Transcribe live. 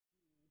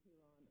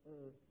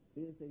earth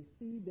is a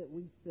seed that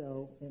we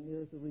sow, and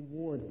there's a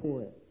reward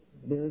for it.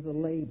 There's a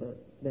labor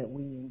that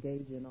we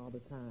engage in all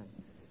the time.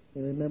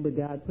 And remember,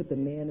 God put the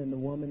man and the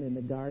woman in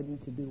the garden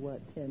to do what?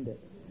 Tend it.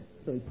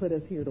 So he put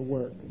us here to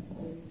work.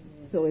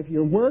 So if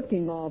you're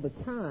working all the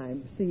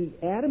time, see,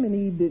 Adam and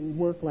Eve didn't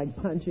work like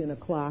punch in a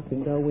clock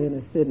and go in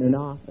and sit in an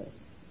office.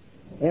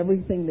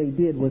 Everything they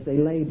did was a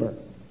labor.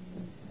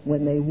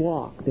 When they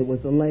walked, it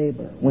was a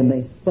labor. When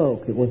they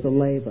spoke, it was a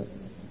labor.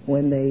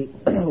 When they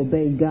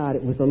obeyed God,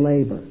 it was a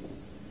labor.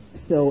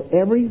 So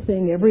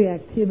everything, every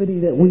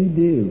activity that we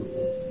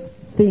do,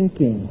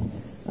 thinking,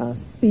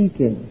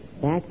 speaking,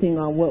 acting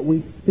on what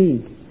we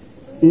speak,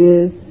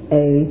 is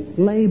a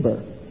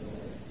labor.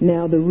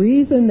 Now, the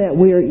reason that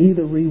we are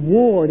either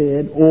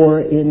rewarded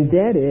or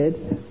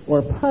indebted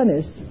or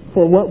punished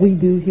for what we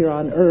do here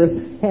on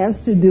earth has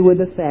to do with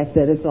the fact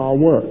that it's all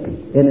work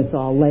and it's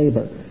all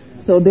labor.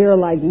 So there are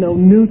like no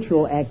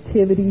neutral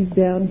activities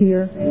down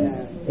here.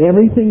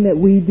 Everything that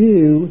we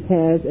do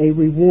has a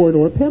reward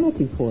or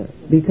penalty for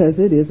it because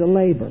it is a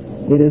labor.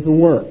 It is a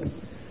work.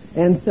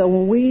 And so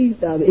when we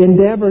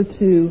endeavor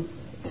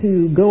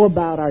to go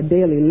about our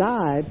daily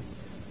lives,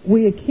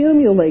 we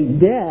accumulate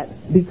debt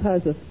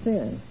because of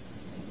sin.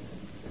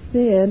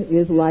 Sin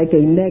is like a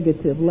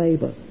negative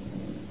labor.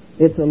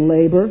 It's a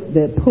labor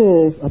that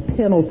pulls a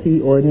penalty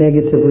or a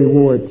negative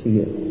reward to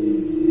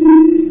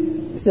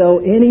you. So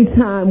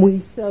anytime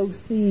we sow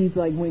seeds,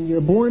 like when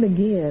you're born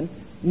again,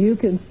 you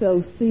can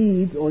sow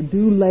seeds or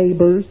do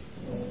labors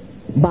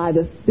by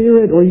the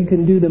Spirit, or you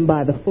can do them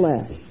by the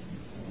flesh.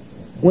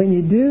 When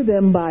you do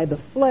them by the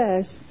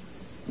flesh,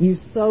 you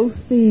sow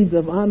seeds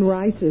of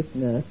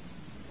unrighteousness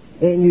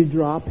and you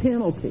draw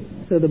penalty.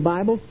 So the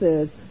Bible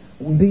says,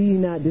 be ye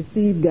not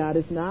deceived, God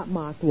is not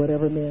mocked.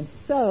 Whatever man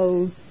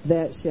sows,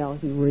 that shall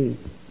he reap.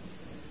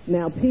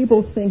 Now,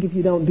 people think if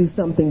you don't do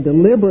something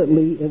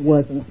deliberately, it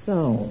wasn't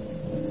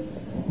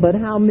sown. But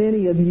how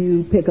many of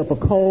you pick up a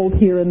cold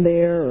here and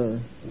there, or,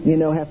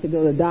 have to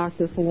go to the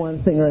doctor for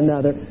one thing or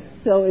another?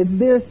 So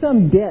there's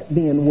some debt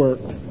being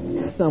worked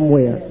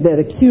somewhere that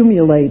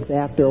accumulates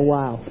after a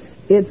while.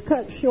 It's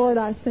cut short,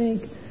 I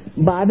think,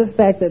 by the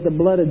fact that the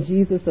blood of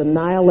Jesus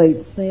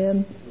annihilates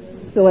sin.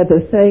 So at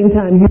the same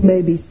time, you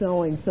may be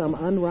sowing some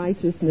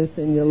unrighteousness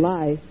in your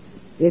life.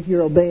 If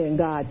you're obeying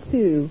God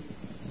too,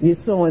 you're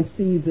sowing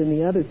seeds in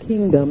the other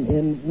kingdom,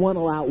 and one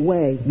will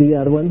outweigh the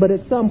other one. But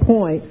at some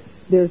point,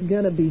 there's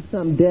going to be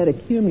some debt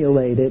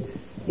accumulated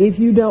if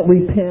you don't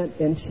repent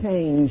and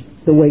change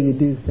the way you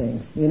do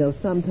things.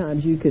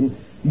 Sometimes you can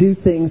do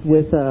things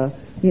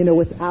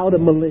without a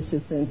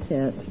malicious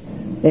intent,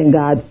 and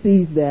God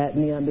sees that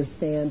and he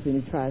understands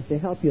and he tries to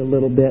help you a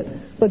little bit.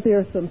 But there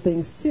are some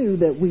things too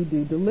that we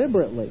do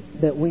deliberately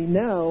that we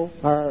know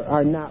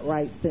are not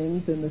right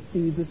things, and the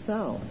seeds are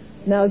sown.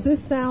 Now, does this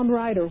sound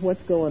right, or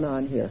what's going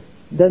on here?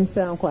 Doesn't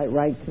sound quite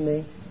right to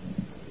me.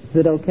 Is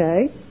it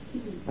okay?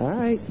 All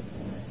right.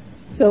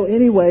 So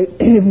anyway,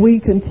 if we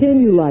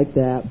continue like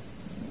that,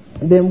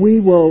 then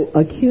we will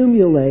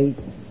accumulate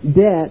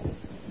debt.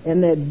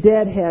 And that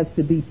debt has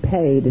to be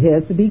paid. It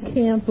has to be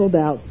canceled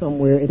out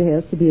somewhere. It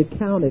has to be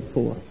accounted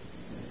for.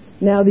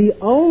 Now, the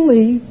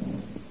only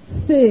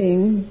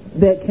thing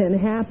that can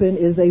happen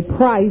is a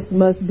price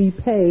must be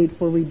paid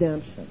for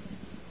redemption.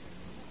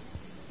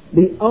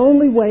 The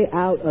only way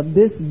out of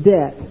this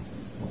debt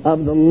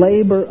of the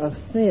labor of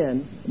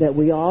sin that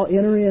we all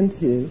enter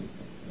into,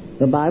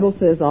 the Bible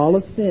says all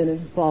have sinned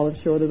and fallen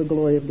short of the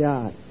glory of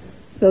God.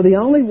 So the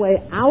only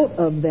way out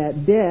of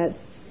that debt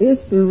is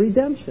through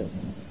redemption.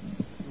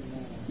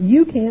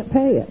 You can't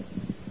pay it.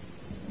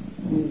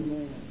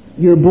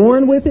 You're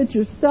born with it,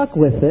 you're stuck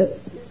with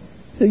it.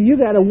 So you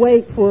got to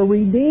wait for a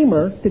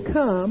redeemer to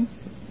come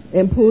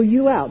and pull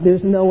you out.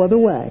 There's no other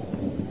way.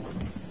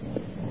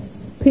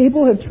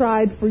 People have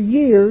tried for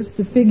years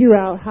to figure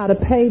out how to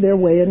pay their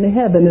way into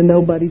heaven, and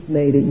nobody's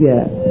made it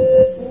yet.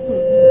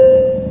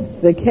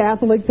 The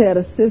Catholics had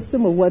a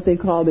system of what they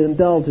called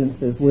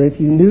indulgences, where if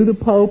you knew the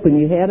Pope and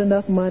you had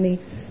enough money,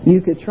 you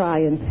could try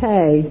and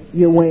pay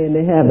your way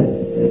into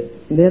heaven.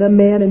 Then a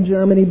man in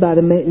Germany by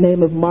the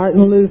name of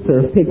Martin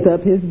Luther picked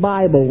up his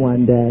Bible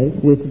one day,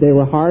 which they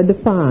were hard to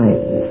find.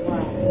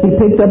 He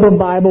picked up a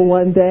Bible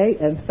one day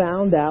and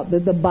found out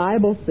that the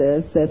Bible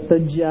says that the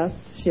just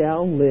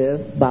shall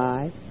live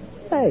by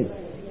faith.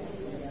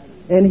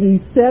 And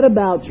he set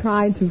about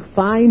trying to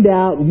find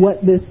out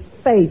what this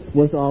faith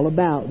was all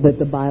about that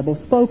the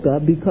Bible spoke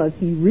of, because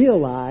he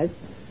realized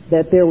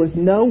that there was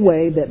no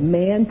way that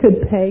man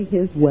could pay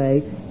his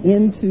way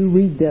into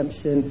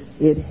redemption.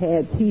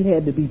 He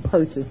had to be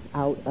purchased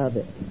out of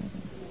it.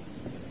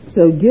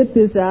 So get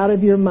this out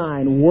of your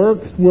mind.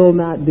 Works will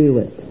not do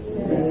it.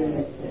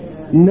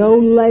 No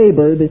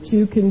labor that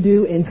you can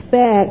do. In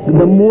fact,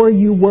 the more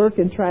you work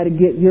and try to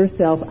get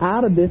yourself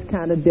out of this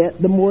kind of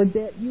debt, the more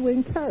debt you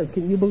incur.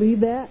 Can you believe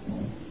that?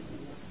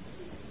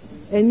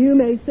 And you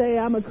may say,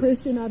 I'm a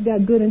Christian, I've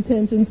got good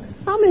intentions.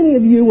 How many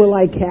of you were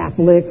like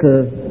Catholic,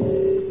 or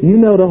you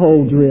know the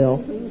whole drill?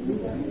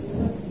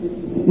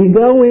 You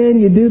go in,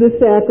 you do the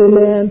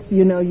sacraments,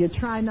 you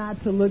try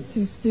not to look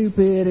too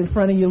stupid in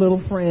front of your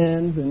little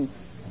friends, and,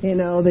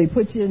 they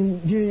put you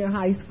in junior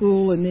high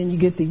school, and then you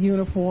get the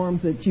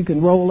uniforms that you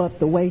can roll up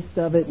the waist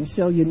of it and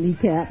show your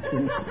kneecaps.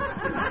 And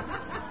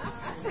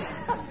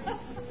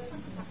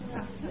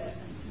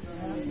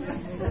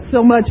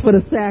so much for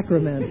the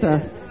sacraments, huh?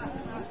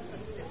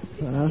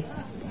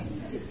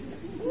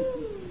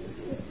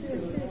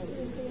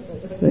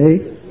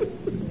 See?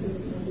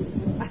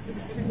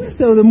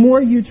 So the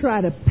more you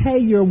try to pay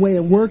your way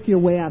and work your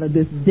way out of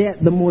this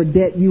debt, the more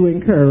debt you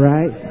incur,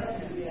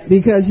 right?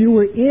 Because you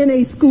were in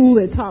a school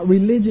that taught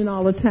religion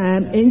all the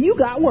time, and you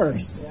got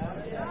worse.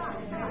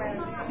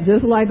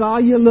 Just like all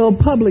your little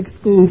public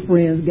school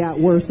friends got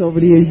worse over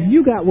the years,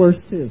 you got worse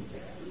too.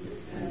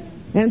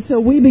 And so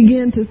we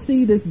begin to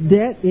see this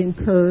debt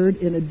incurred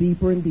in a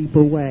deeper and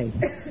deeper way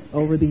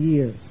over the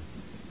years,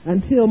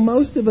 until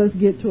most of us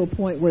get to a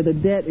point where the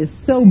debt is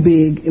so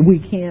big we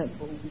can't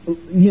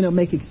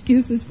make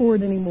excuses for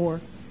it anymore.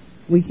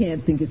 We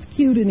can't think it's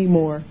cute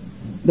anymore.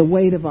 The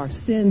weight of our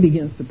sin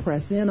begins to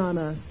press in on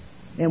us,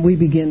 and we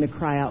begin to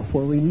cry out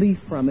for relief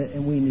from it,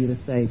 and we need a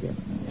Savior.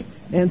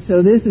 And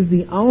so this is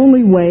the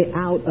only way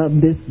out of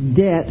this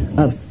debt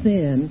of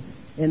sin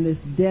and this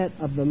debt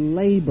of the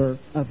labor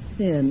of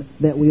sin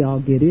that we all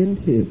get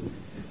into.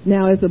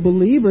 Now, as a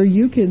believer,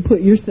 you can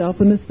put yourself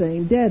in the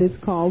same debt. It's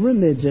called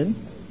religion.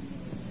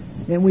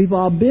 And we've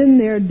all been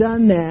there,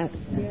 done that.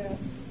 Yeah.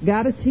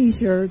 Got a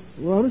T-shirt,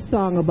 wrote a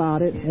song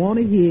about it, want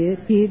to hear it,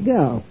 here it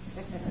go.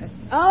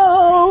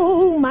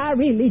 Oh, my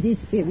religious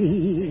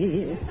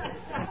spirit.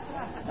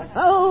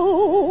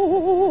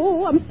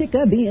 Oh, I'm sick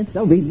of being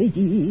so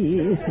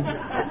religious.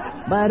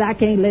 But I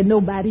can't let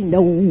nobody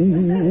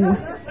know.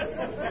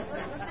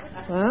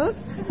 Huh?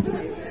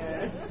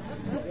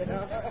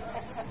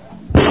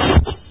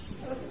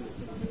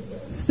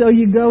 So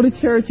you go to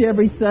church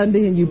every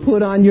Sunday and you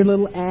put on your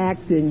little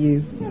act and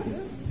you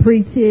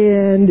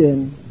pretend,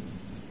 and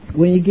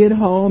when you get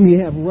home you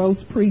have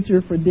roast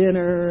preacher for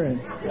dinner and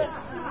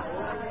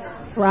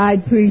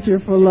fried preacher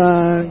for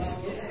lunch.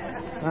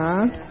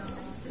 Huh?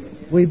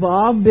 We've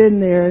all been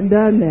there and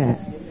done that.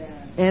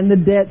 And the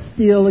debt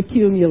still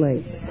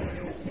accumulates.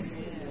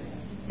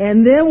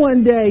 And then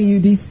one day you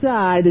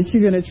decide that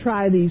you're going to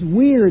try these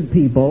weird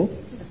people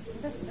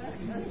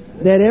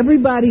that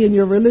everybody in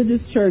your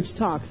religious church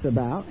talks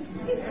about.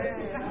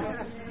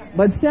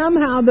 But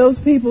somehow those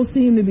people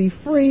seem to be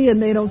free,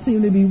 and they don't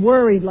seem to be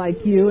worried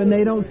like you, and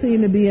they don't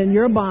seem to be in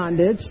your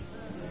bondage.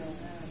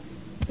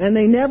 And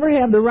they never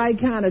have the right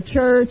kind of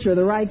church or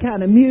the right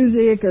kind of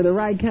music or the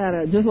right kind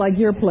of, just like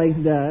your place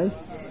does.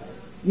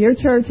 Your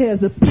church has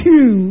the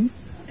pews.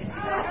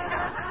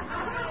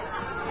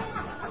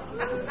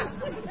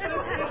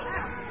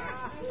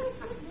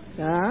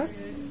 Huh?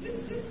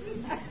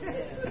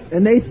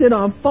 And they sit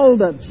on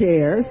fold-up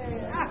chairs.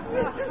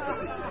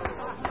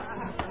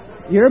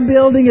 Your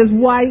building is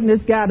white and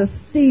it's got a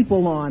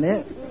steeple on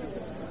it.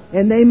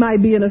 And they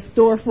might be in a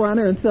storefront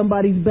or in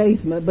somebody's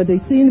basement, but they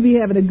seem to be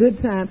having a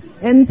good time.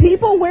 And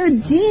people wear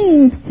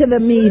jeans to the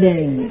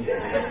meeting.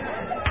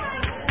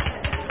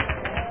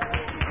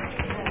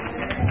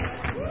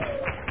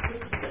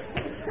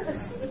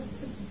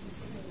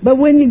 But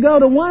when you go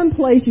to one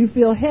place, you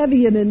feel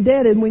heavy and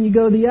indebted. When you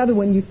go to the other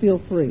one, you feel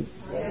free.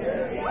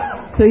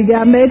 So you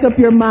got to make up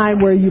your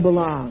mind where you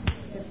belong.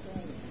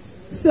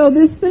 So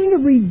this thing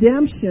of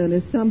redemption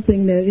is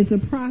something that is a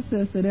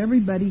process that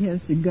everybody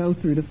has to go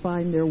through to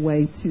find their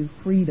way to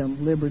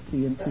freedom,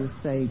 liberty, and to a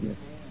Savior.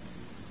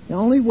 The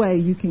only way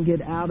you can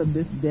get out of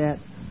this debt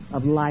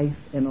of life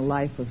and a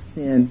life of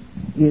sin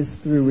is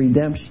through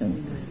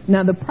redemption.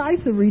 Now, the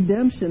price of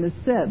redemption is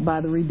set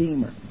by the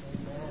Redeemer.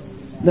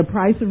 The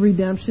price of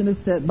redemption is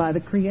set by the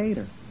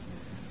Creator.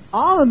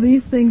 All of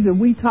these things that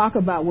we talk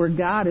about where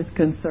God is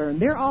concerned,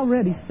 they're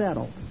already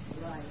settled.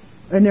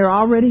 And they're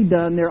already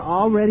done. They're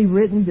already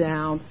written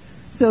down.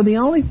 So the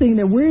only thing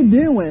that we're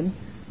doing,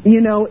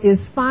 is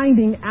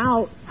finding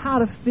out how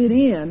to fit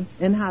in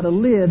and how to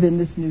live in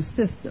this new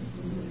system.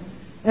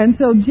 And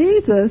so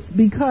Jesus,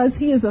 because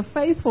He is a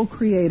faithful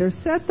Creator,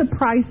 set the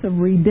price of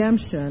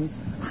redemption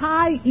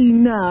high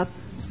enough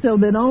so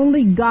that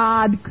only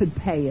God could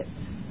pay it.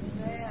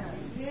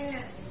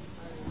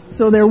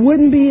 So there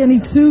wouldn't be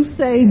any two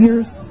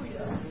saviors.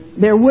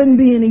 There wouldn't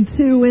be any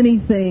two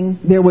anything.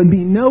 There would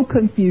be no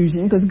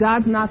confusion, because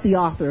God's not the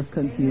author of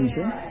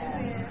confusion.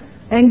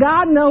 And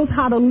God knows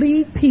how to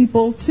lead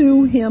people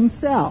to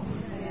Himself.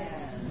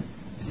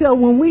 So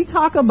when we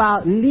talk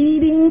about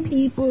leading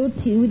people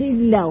to the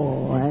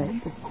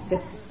Lord,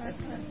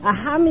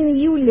 how many of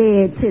you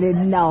led to the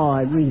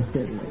Lord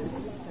recently?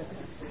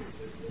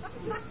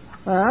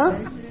 Huh?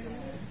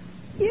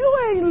 You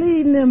ain't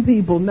leading them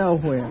people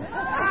nowhere.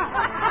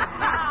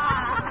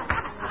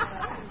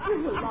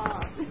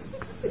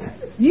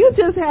 You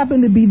just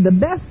happen to be the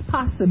best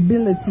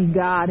possibility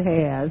God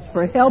has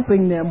for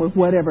helping them with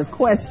whatever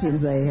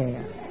questions they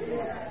have.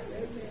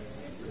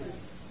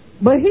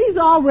 But He's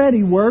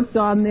already worked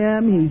on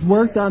them. He's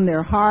worked on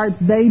their hearts.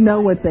 They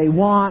know what they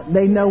want.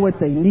 They know what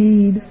they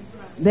need.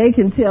 They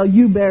can tell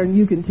you better than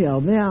you can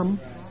tell them.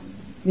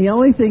 The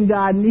only thing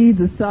God needs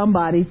is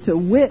somebody to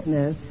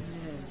witness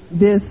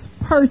this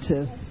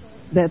purchase,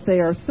 that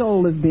their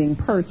soul is being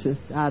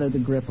purchased out of the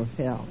grip of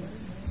hell.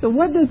 So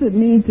what does it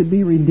mean to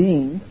be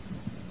redeemed?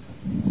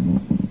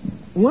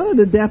 One of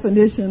the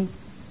definitions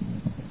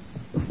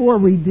for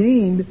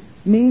redeemed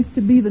means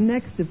to be the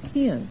next of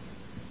kin.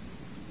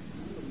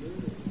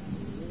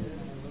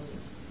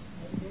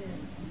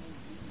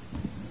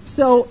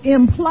 So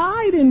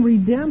implied in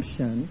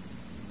redemption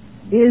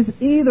is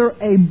either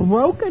a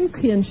broken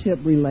kinship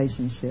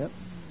relationship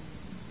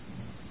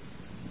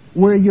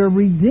where your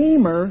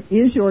Redeemer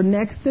is your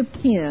next of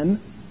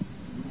kin,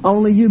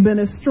 only you've been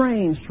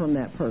estranged from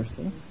that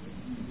person.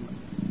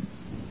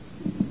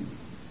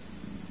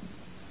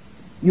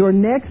 Your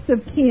next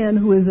of kin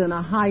who is in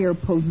a higher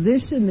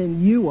position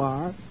than you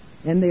are,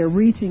 and they're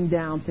reaching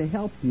down to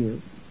help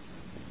you.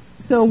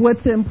 So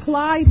what's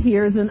implied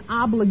here is an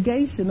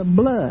obligation of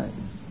blood.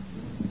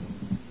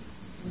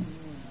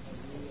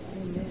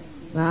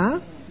 Huh?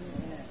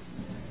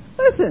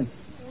 Listen,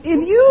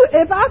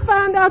 if I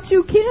find out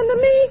you kin to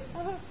me,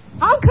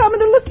 I'm coming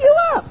to look you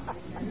up.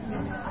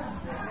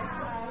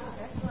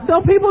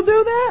 Don't people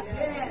do that?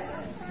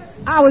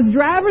 I was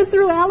driving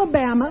through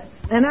Alabama,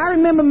 and I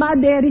remember my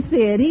daddy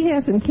said he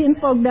had some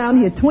kinfolk down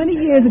here 20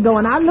 years ago,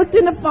 and I looked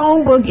in the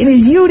phone book, and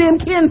it's you, them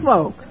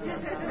kinfolk.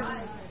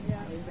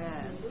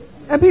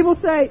 And people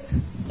say,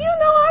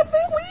 I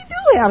think we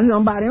do have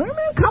somebody.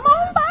 Come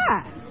on by.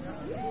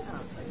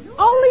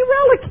 Only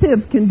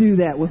relatives can do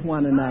that with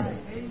one another.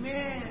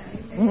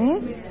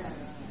 Mm-hmm.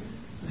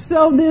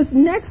 So this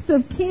next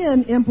of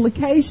kin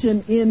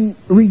implication in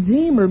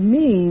Redeemer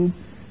means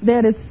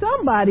that it's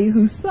somebody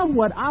who's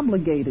somewhat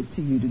obligated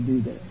to you to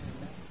do this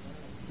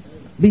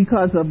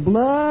because of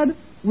blood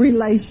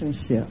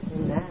relationship.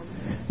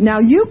 Now,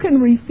 you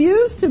can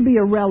refuse to be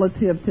a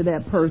relative to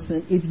that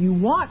person if you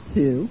want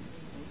to,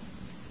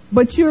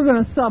 but you're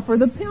going to suffer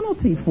the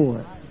penalty for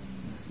it.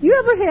 You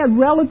ever had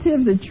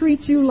relatives that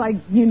treat you like,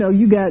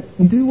 you got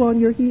dew on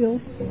your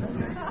heels?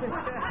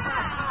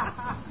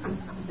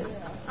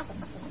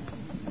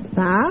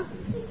 Huh?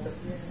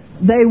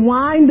 They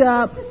wind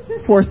up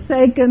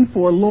forsaken,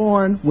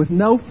 forlorn, with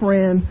no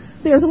friends.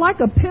 There's like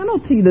a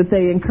penalty that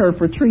they incur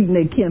for treating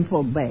their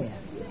kinfolk bad.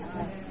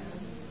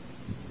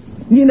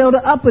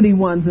 The uppity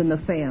ones in the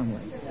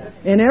family.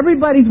 And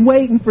everybody's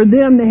waiting for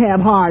them to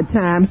have hard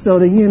times so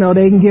that,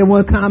 they can get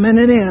one comment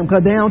to them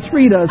because they don't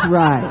treat us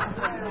right.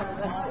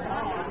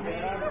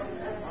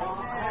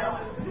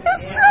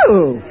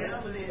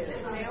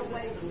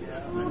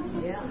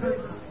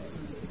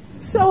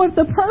 So if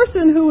the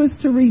person who is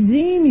to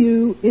redeem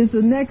you is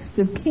the next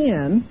of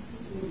kin,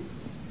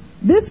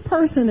 this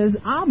person is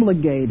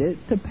obligated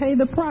to pay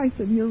the price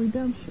of your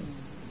redemption.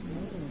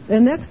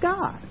 And that's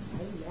God.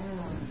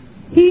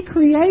 He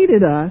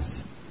created us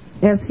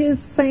as His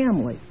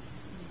family.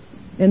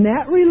 And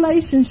that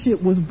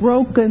relationship was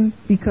broken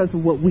because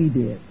of what we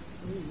did.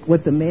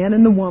 What the man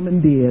and the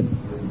woman did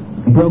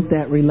broke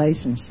that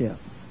relationship.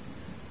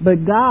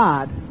 But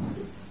God,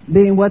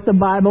 being what the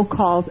Bible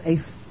calls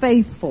a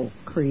faithful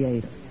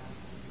creator.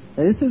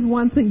 Now, this is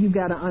one thing you've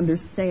got to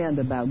understand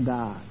about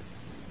God.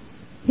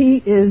 He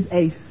is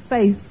a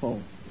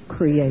faithful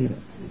creator.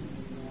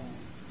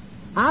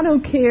 I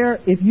don't care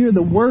if you're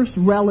the worst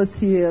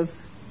relative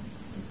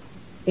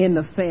in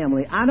the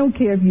family. I don't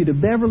care if you're the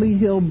Beverly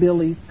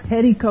Hillbillies,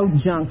 Petticoat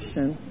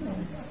Junction,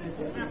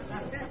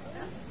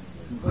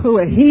 who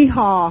are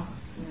hee-haw,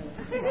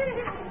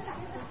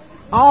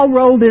 all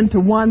rolled into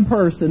one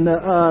person.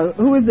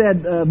 Who is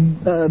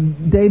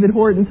that? David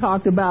Horton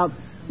talked about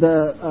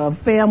the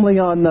family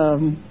on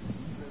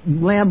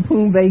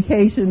Lampoon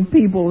Vacation,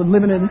 people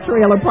living in a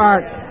trailer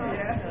park,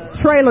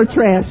 trailer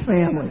trash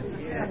family.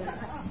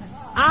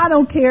 I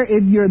don't care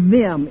if you're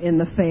them in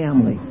the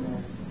family.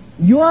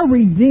 Your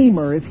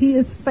Redeemer, if He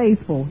is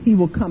faithful, He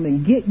will come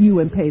and get you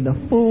and pay the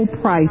full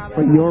price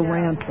for your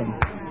ransom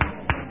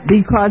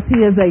because He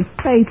is a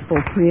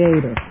faithful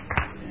creator.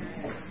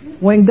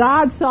 When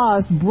God saw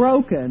us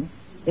broken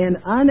and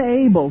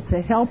unable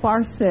to help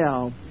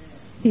ourselves,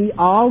 He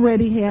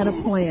already had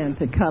a plan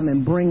to come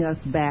and bring us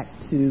back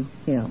to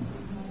Him.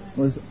 It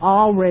was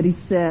already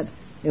set.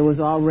 It was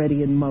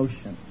already in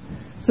motion.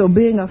 So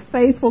being a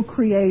faithful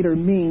creator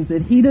means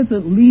that He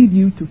doesn't leave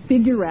you to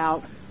figure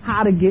out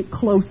how to get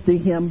close to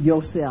Him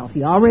yourself.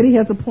 He already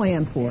has a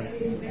plan for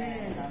it.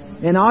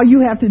 Amen. And all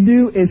you have to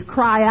do is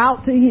cry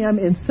out to Him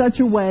in such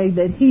a way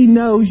that He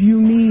knows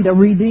you need a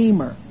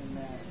Redeemer.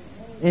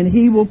 And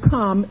He will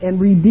come and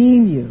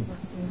redeem you.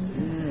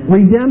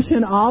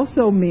 Redemption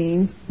also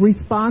means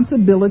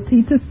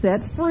responsibility to set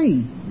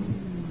free.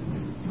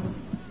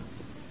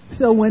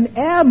 So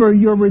whenever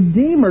your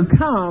Redeemer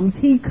comes,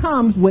 He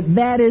comes with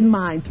that in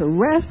mind, to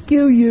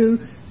rescue you,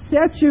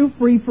 set you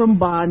free from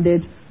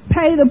bondage,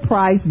 pay the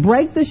price,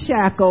 break the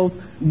shackles,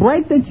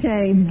 break the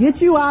chains,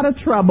 get you out of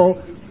trouble,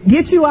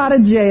 get you out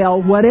of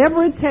jail,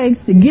 whatever it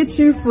takes to get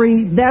you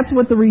free. That's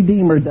what the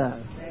Redeemer does.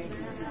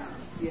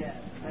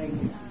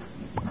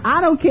 I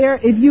don't care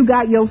if you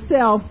got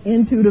yourself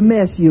into the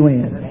mess you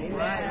in.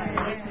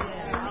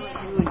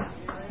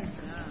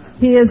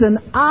 He is an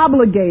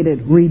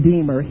obligated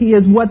redeemer. He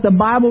is what the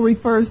Bible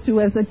refers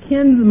to as a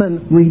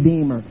kinsman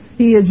redeemer.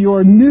 He is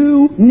your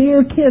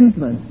near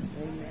kinsman.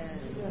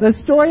 The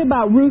story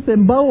about Ruth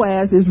and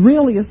Boaz is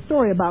really a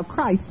story about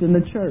Christ in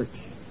the church.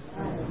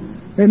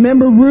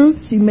 Remember Ruth?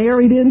 She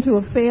married into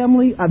a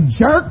family of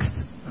jerks.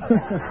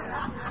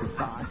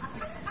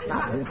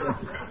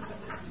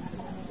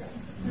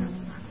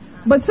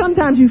 But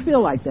sometimes you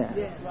feel like that.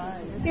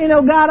 You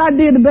know, God, I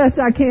did the best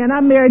I can. I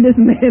married this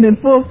man in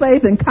full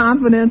faith and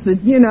confidence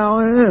and,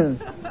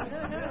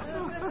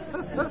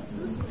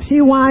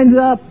 She winds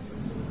up,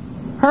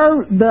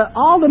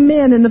 all the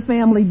men in the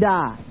family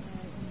die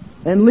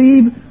and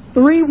leave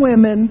 3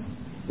 women,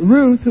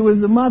 Ruth, who is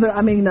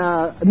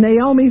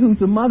Naomi, who's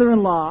the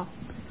mother-in-law,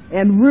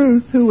 and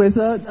Ruth, who is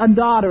a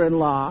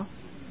daughter-in-law.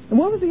 And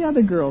what was the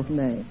other girl's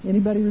name?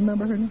 Anybody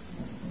remember her name?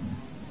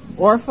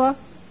 Orpha?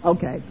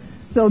 Okay.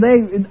 So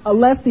they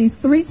left these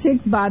 3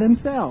 chicks by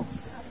themselves.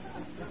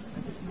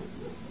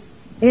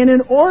 And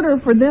in order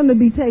for them to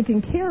be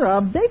taken care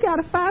of, they got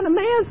to find a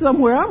man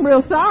somewhere. I'm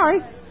real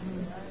sorry.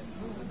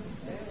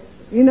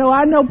 You know,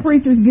 I know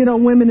preachers get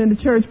on women in the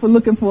church for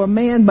looking for a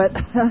man, but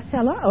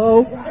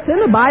hello, it's in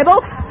the Bible.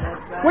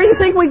 Where do you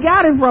think we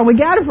got it from? We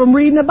got it from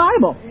reading the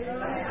Bible.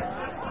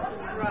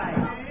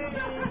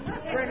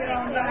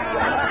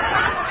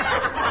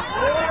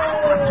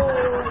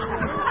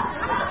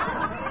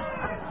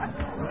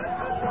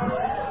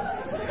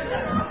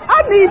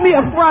 I need me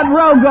a front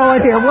row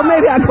going here. Well,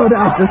 maybe I go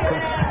down this way.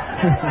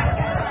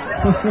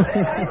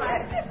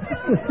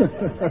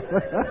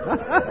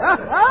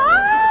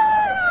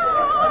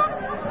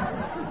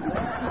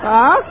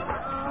 Huh?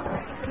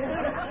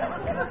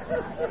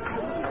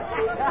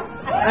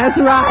 That's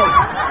right.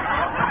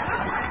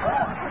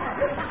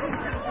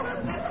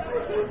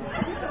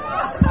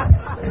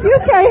 You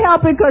can't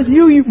help it because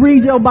you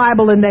read your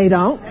Bible and they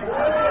don't.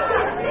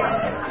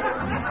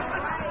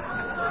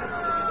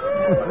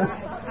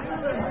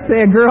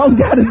 Say a girl's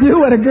got to do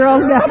what a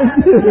girl's got to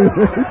do.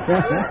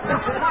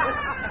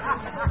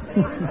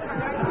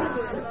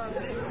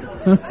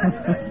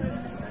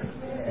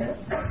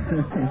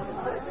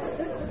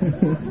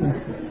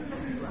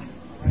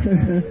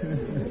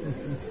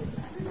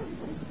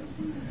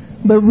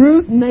 But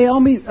Ruth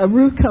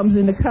comes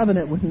into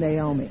covenant with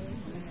Naomi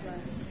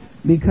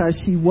because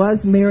she was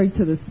married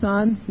to the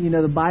son. You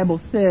know, the Bible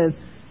says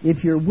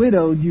if you're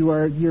widowed,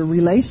 your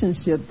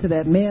relationship to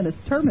that man is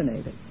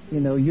terminated.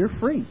 You know, you're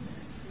free.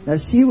 Now,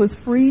 she was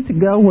free to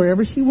go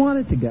wherever she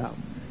wanted to go.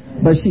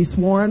 But she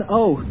swore an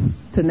oath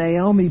to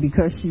Naomi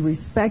because she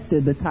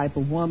respected the type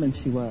of woman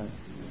she was.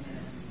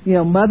 You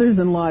know,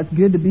 mothers-in-law, it's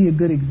good to be a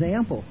good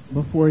example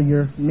before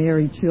your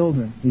married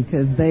children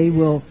because they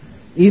will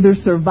either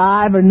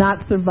survive or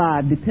not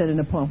survive depending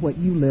upon what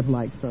you live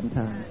like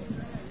sometimes.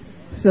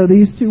 So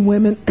these 2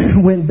 women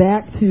went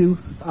back to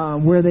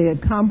where they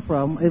had come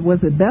from.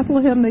 Was it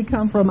Bethlehem they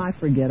come from? I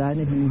forget. I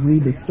didn't even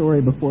read the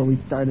story before we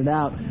started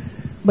out.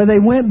 But they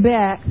went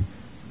back,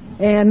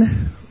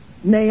 and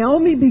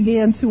Naomi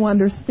began to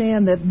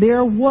understand that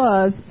there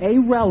was a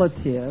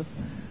relative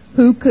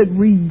who could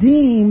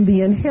redeem the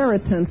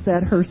inheritance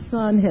that her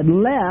son had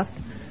left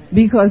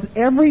because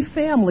every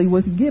family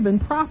was given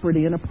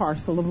property in a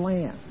parcel of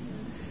land.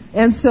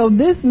 And so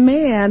this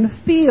man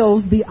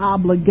feels the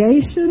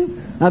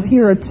obligation of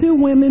here are 2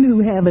 women who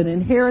have an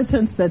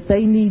inheritance that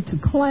they need to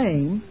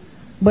claim,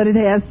 but it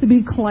has to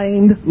be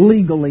claimed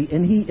legally,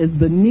 and he is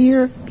the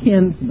near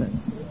kinsman.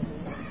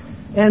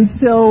 And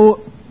so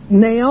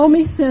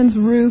Naomi sends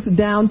Ruth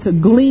down to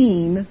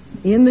glean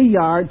in the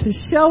yard to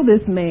show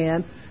this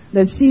man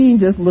that she ain't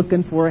just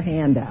looking for a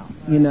handout.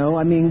 You know,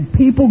 I mean,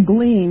 people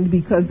gleaned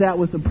because that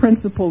was the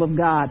principle of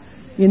God.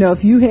 You know,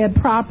 if you had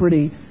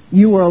property,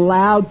 you were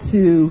allowed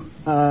to,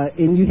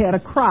 and you had a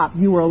crop,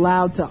 you were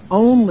allowed to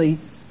only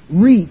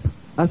reap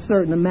a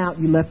certain amount.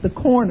 You left the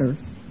corners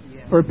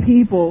for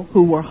people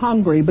who were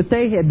hungry, but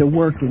they had to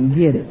work and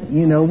get it.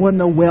 You know, wasn't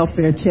no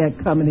welfare check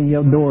coming in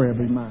your door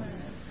every month.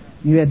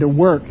 You had to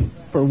work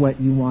for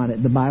what you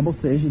wanted. The Bible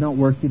says you don't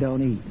work, you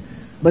don't eat.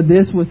 But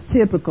this was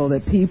typical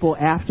that people,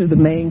 after the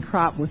main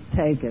crop was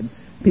taken,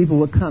 people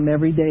would come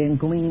every day and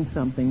glean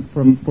something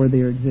for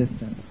their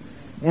existence.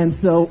 And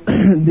so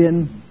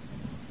then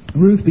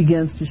Ruth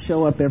begins to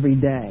show up every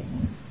day,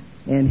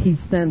 and he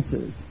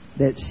senses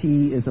that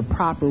she is a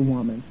proper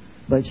woman,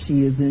 but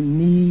she is in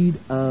need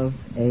of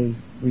a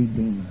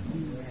redeemer.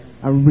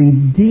 A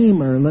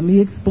redeemer, let me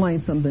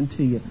explain something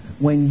to you.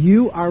 When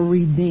you are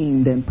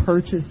redeemed and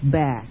purchased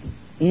back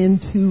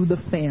into the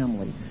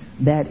family,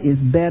 that is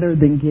better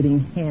than getting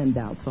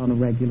handouts on a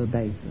regular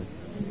basis.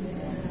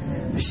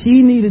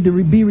 She needed to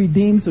be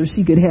redeemed so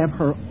she could have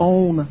her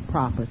own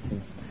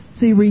property.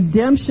 See,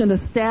 redemption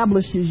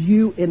establishes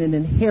you in an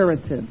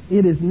inheritance.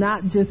 It is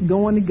not just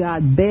going to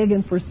God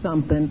begging for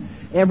something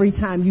every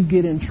time you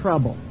get in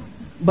trouble.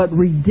 But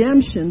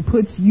redemption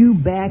puts you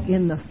back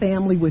in the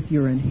family with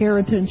your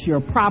inheritance,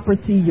 your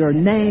property, your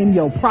name,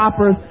 your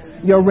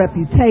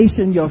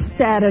reputation, your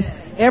status.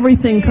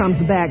 Everything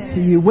comes back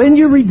to you when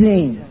you're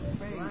redeemed.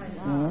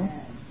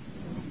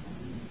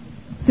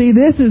 See,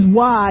 this is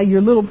why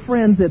your little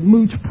friends that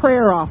mooch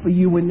prayer off of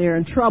you when they're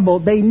in trouble,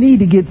 they need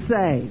to get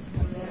saved.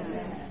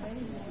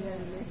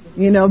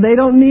 You know, they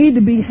don't need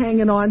to be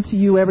hanging on to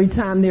you every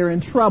time they're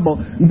in trouble.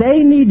 They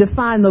need to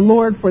find the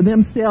Lord for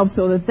themselves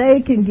so that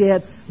they can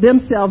get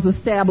themselves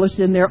established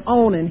in their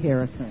own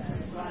inheritance.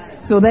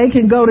 So they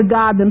can go to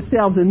God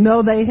themselves and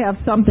know they have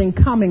something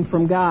coming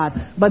from God.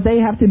 But they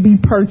have to be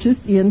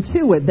purchased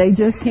into it. They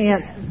just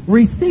can't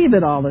receive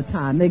it all the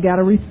time. They got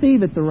to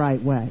receive it the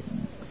right way.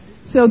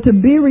 So to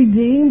be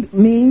redeemed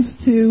means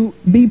to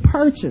be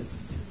purchased,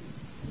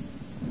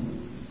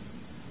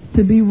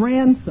 to be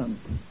ransomed.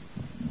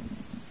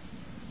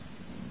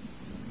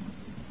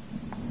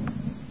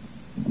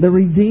 The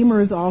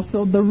Redeemer is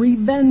also the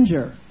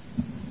revenger.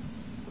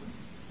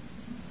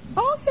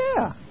 Oh,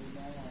 yeah.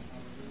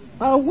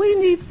 We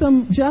need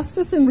some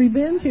justice and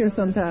revenge here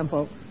sometime,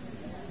 folks.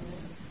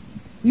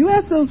 You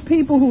ask those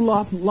people who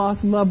lost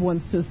loved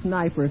ones to a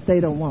sniper if they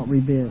don't want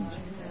revenge.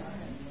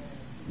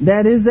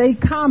 That is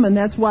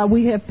that's why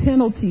we have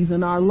penalties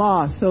in our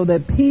law, so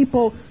that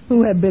people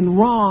who have been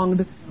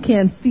wronged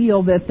can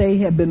feel that they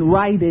have been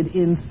righted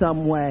in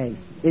some way.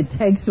 It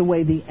takes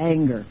away the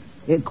anger.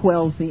 It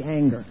quells the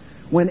anger.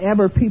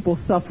 Whenever people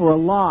suffer a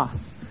loss,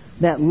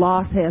 that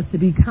loss has to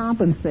be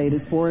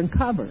compensated for and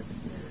covered.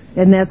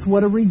 And that's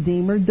what a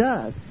Redeemer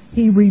does.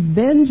 He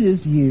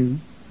revenges you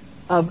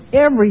of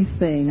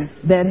everything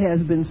that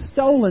has been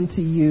stolen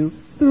to you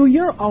through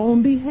your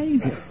own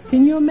behavior.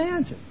 Can you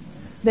imagine?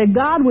 That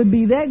God would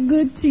be that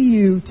good to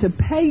you to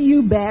pay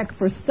you back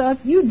for stuff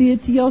you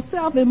did to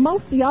yourself, and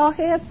most of y'all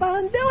had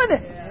fun doing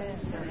it.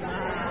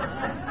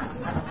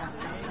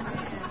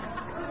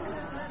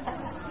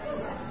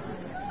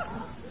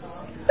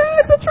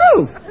 That's the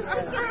truth.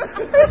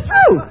 It's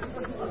true.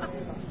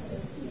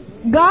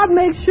 God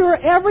makes sure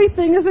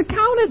everything is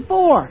accounted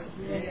for.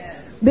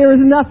 There is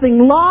nothing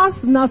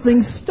lost,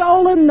 nothing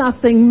stolen,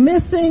 nothing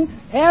missing.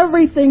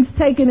 Everything's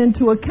taken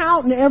into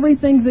account and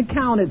everything's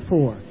accounted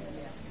for.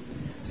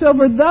 So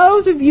for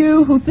those of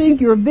you who think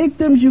you're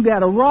victims, you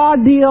got a raw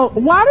deal,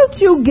 why don't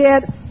you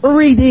get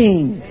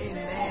redeemed?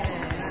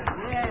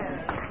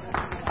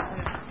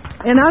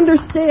 And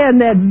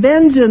understand that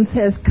vengeance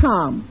has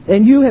come,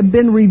 and you have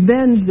been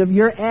revenged of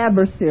your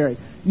adversary.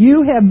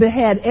 You have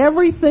had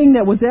everything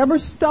that was ever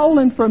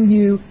stolen from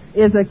you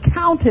is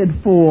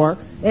accounted for,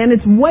 and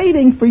it's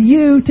waiting for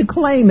you to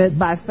claim it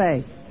by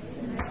faith.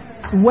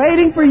 It's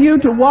waiting for you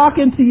to walk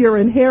into your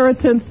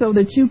inheritance so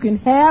that you can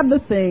have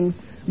the things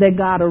that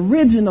God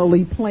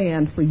originally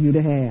planned for you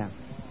to have.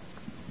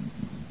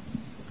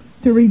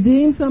 To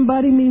redeem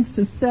somebody means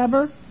to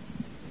sever,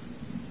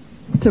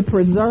 to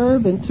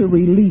preserve, and to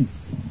release.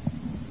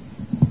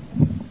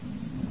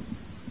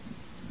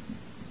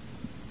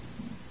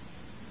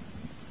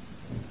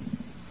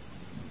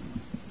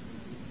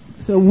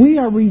 So we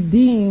are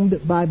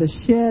redeemed by the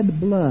shed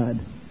blood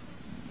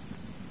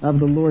of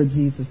the Lord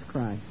Jesus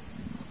Christ.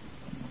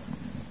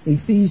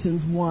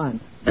 Ephesians 1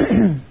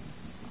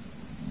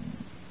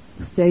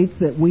 states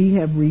that we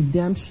have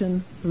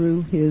redemption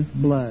through His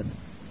blood.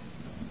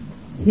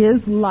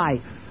 His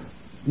life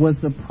was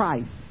the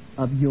price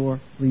of your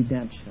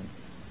redemption.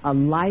 A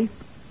life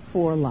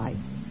for life.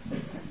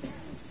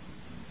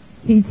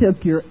 He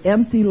took your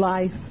empty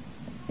life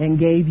and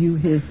gave you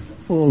His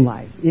full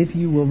life, if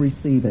you will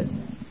receive it.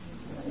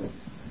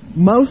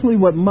 Mostly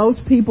what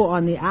most people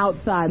on the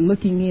outside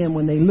looking in,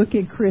 when they look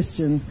at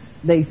Christians,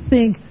 they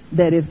think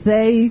that if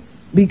they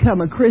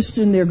become a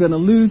Christian, they're going to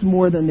lose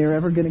more than they're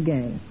ever going to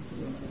gain.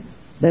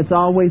 That's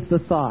always the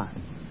thought.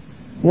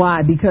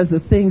 Why? Because the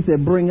things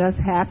that bring us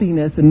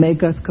happiness and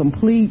make us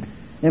complete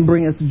and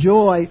bring us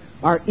joy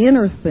are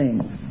inner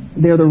things.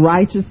 They're the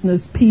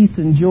righteousness, peace,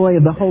 and joy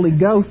of the Holy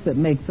Ghost that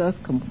makes us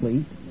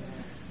complete.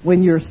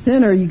 When you're a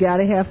sinner, you got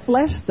to have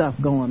flesh stuff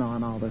going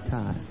on all the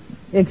time.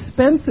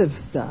 Expensive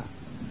stuff.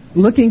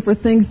 Looking for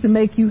things to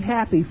make you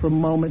happy from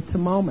moment to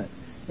moment.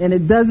 And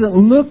it doesn't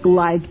look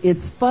like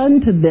it's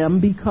fun to them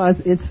because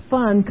it's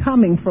fun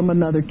coming from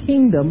another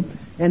kingdom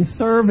and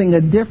serving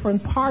a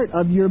different part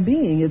of your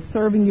being. It's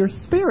serving your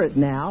spirit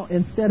now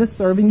instead of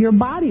serving your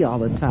body all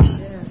the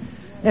time.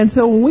 And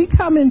so when we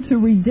come into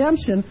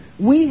redemption,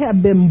 we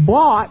have been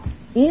bought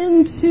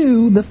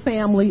into the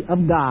family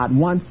of God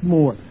once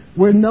more.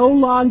 We're no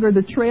longer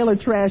the trailer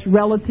trash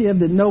relative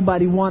that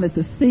nobody wanted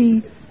to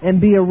see and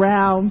be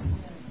around.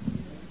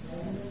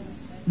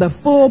 The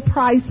full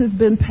price has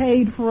been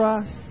paid for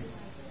us.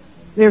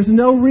 There's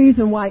no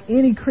reason why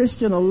any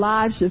Christian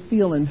alive should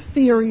feel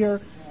inferior,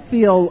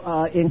 feel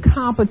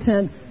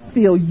incompetent,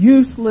 feel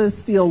useless,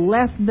 feel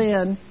less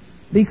than,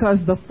 because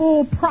the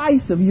full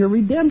price of your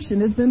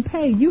redemption has been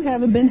paid. You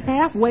haven't been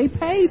halfway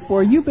paid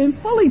for. You've been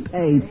fully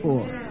paid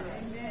for.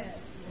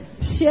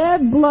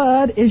 Shed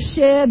blood is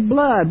shed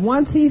blood.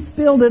 Once He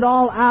spilled it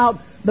all out,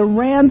 the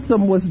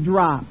ransom was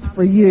dropped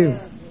for you.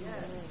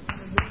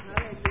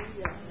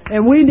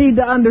 And we need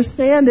to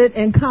understand it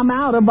and come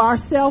out of our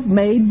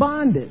self-made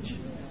bondage.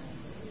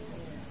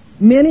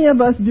 Many of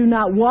us do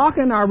not walk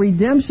in our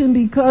redemption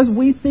because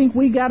we think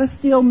we got to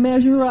still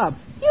measure up.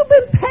 You've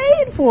been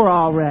paid for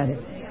already.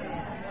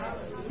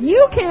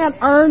 You can't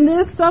earn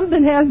this.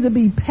 Something has to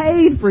be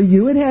paid for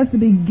you. It has to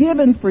be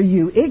given for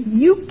you.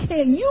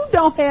 You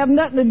don't have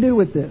nothing to do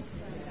with this.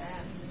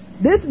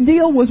 This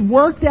deal was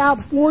worked out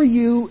for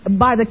you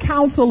by the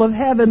council of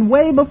heaven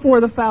way before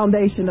the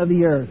foundation of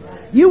the earth.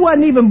 You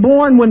wasn't even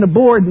born when the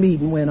board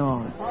meeting went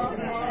on.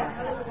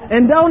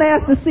 And don't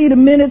ask to see the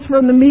minutes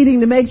from the meeting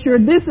to make sure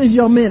this is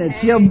your minutes.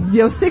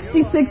 Your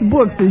 66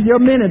 books is your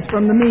minutes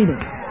from the meeting.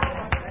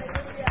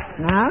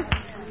 Huh?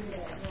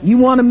 You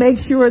want to make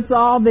sure it's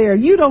all there.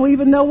 You don't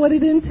even know what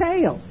it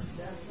entails.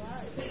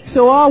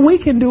 So all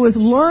we can do is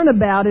learn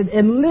about it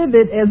and live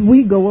it as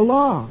we go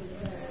along.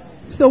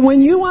 So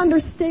when you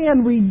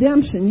understand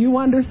redemption, you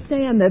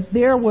understand that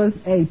there was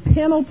a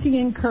penalty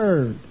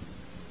incurred.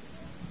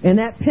 And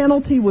that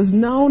penalty was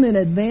known in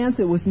advance.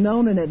 It was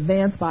known in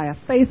advance by a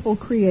faithful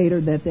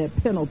Creator that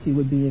penalty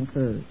would be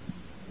incurred.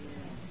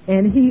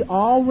 And He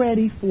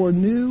already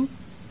foreknew,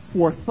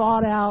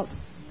 forethought out,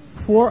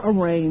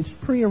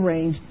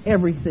 prearranged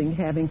everything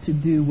having to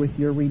do with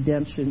your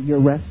redemption, your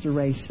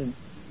restoration,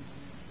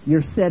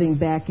 your setting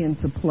back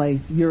into place,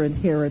 your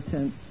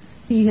inheritance.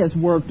 He has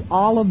worked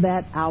all of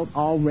that out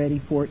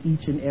already for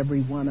each and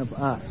every one of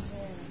us.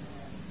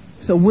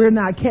 So we're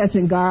not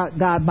catching God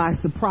by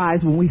surprise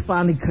when we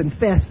finally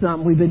confess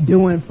something we've been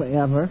doing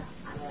forever.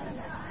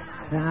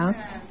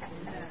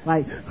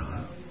 Like,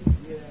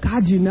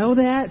 God, you know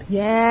that?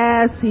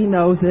 Yes, He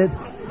knows it.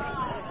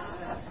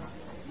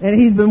 And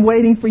He's been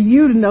waiting for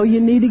you to know you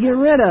need to get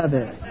rid of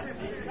it.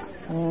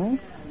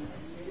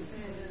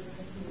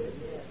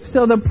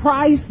 So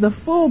the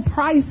full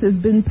price has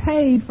been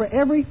paid for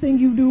everything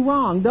you do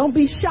wrong. Don't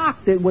be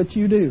shocked at what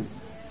you do.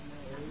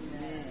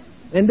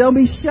 And don't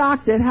be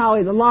shocked at how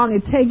long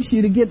it takes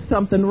you to get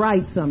something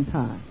right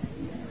sometimes.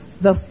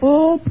 The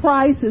full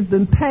price has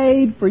been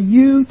paid for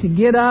you to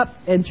get up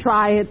and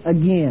try it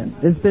again.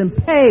 It's been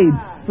paid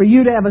for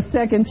you to have a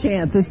second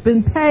chance. It's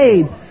been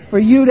paid for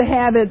you to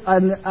have it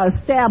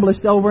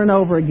established over and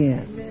over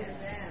again.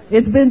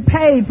 It's been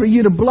paid for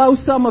you to blow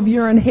some of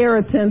your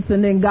inheritance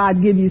and then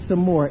God give you some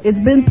more.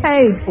 It's been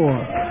paid for.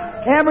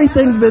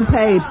 Everything's been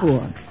paid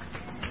for.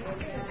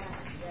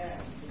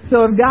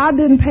 So if God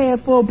didn't pay a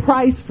full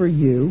price for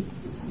you,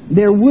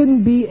 there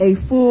wouldn't be a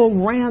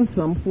full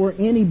ransom for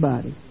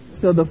anybody.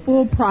 So the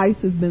full price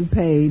has been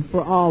paid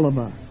for all of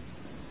us.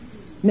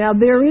 Now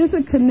there is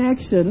a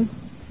connection.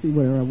 Let's see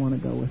where I want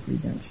to go with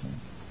redemption.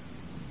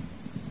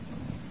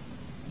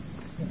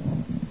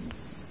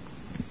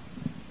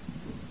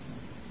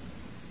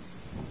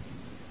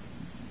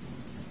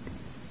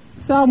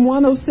 Psalm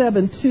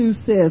 107:2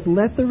 says,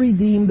 "Let the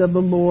redeemed of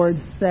the Lord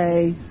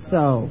say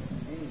so,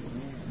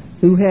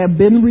 who have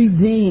been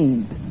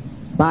redeemed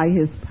by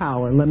His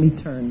power." Let me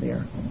turn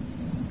there.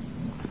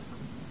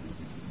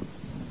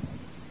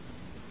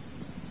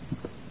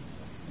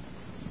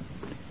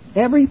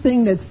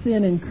 Everything that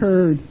sin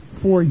incurred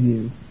for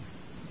you,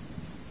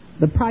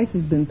 the price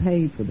has been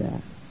paid for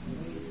that.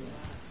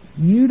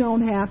 You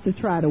don't have to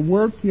try to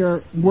work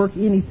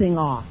anything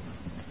off.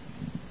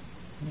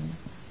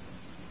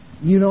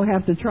 You don't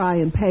have to try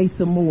and pay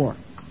some more.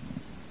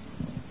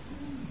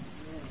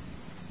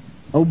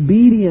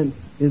 Obedience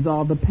is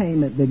all the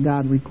payment that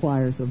God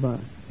requires of us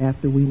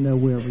after we know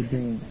we're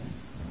redeemed.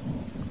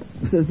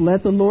 It says,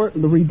 "Let the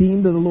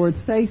redeemed of the Lord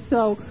say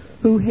so,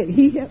 who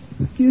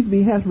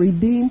has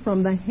redeemed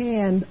from the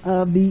hand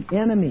of the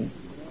enemy."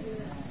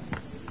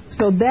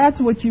 So that's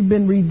what you've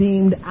been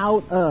redeemed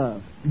out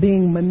of,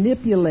 being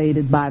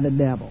manipulated by the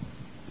devil,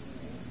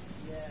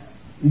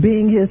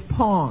 being his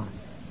pawn,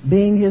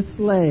 being his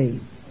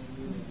slave,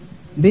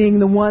 being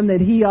the one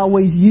that he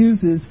always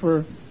uses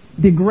for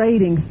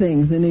degrading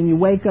things, and then you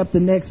wake up the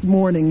next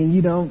morning and you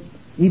don't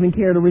even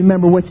care to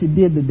remember what you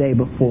did the day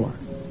before.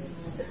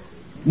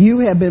 You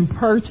have been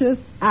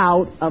purchased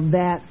out of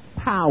that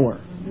power.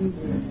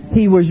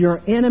 He was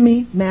your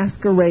enemy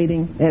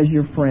masquerading as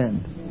your friend.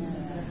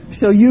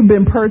 So you've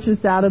been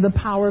purchased out of the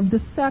power of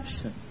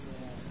deception.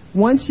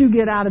 Once you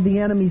get out of the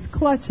enemy's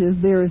clutches,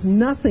 there is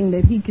nothing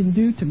that he can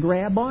do to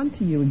grab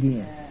onto you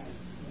again.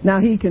 Now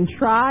he can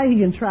try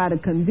to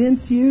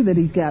convince you that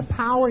he's got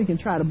power, he can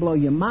try to blow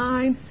your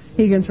mind,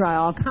 he can try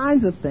all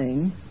kinds of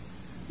things,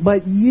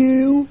 but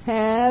you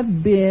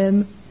have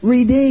been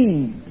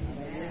redeemed.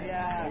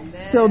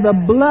 So the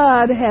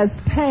blood has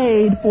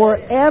paid for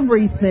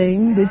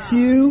everything that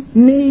you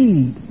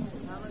need.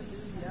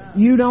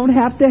 You don't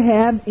have to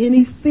have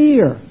any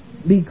fear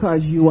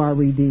because you are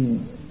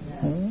redeemed.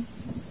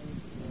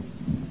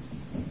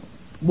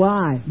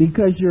 Why?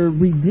 Because your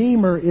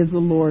Redeemer is the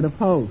Lord of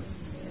hosts.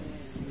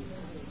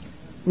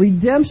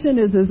 Redemption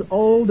is as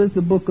old as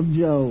the book of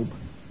Job.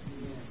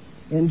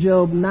 In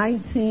Job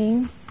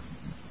 19,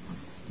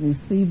 you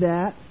see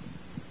that.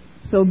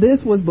 So this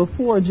was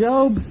before.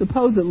 Job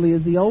supposedly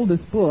is the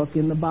oldest book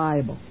in the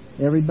Bible.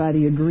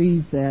 Everybody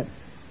agrees that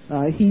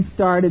he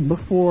started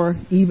before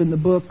even the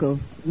book of,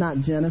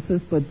 not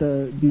Genesis, but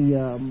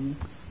the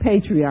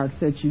patriarchs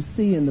that you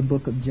see in the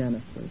book of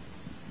Genesis.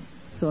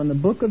 So in the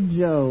book of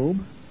Job,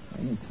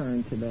 let me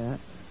turn to that.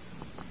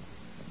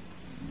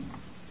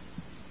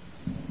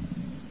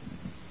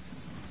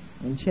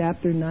 in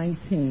chapter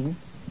 19,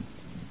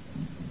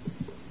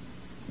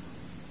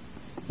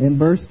 in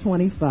verse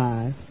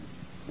 25,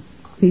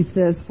 he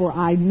says, "For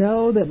I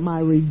know that my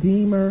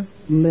Redeemer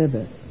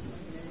liveth,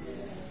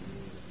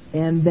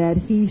 and that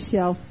he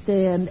shall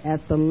stand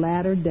at the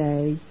latter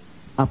day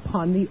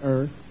upon the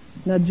earth."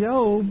 Now,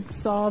 Job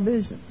saw a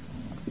vision.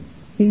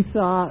 He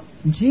saw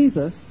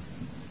Jesus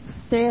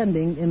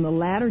standing in the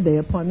latter day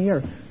upon the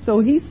earth. So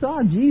he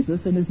saw Jesus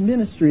in his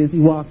ministry as he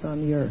walked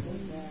on the earth.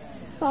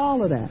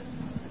 All of that.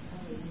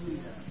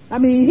 I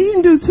mean, he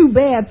didn't do too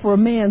bad for a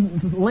man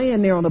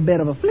laying there on a bed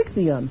of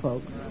affliction,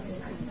 folks.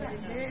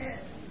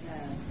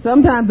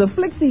 Sometimes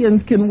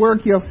afflictions can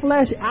work your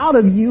flesh out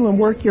of you and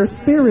work your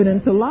spirit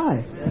into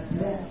life.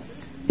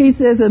 He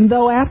says, "And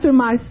though after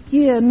my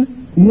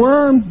skin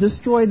worms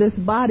destroy this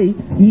body,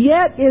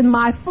 yet in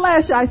my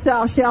flesh I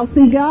shall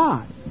see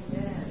God."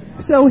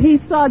 So he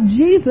saw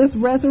Jesus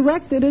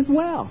resurrected as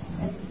well.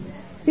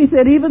 He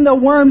said, even though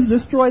worms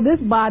destroy this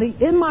body,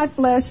 in my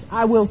flesh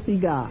I will see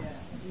God.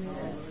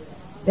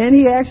 And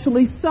he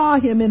actually saw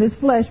him in his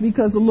flesh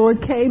because the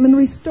Lord came and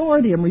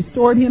restored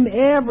him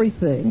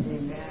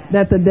everything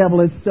that the devil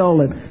had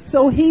stolen.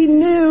 So he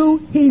knew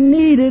he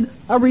needed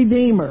a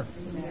redeemer.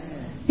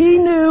 He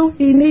knew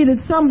he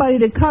needed somebody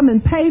to come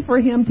and pay for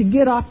him to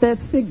get off that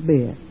sick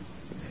bed.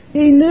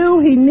 He knew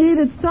he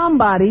needed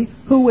somebody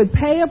who would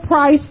pay a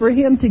price for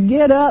him to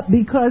get up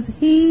because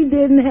he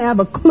didn't have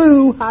a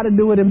clue how to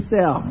do it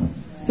himself.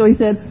 So he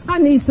said, I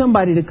need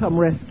somebody to come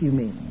rescue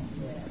me.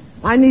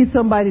 I need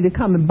somebody to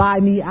come and buy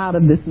me out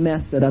of this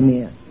mess that I'm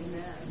in.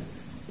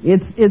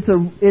 It's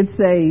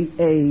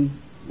a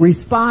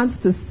response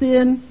to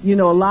sin. You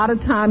know, a lot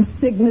of times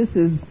sickness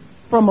is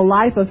from a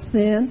life of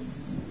sin.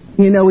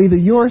 You know, either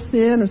your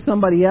sin or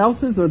somebody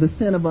else's or the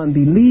sin of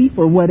unbelief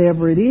or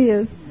whatever it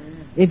is.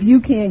 If you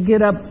can't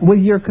get up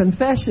with your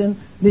confession,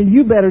 then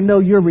you better know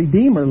your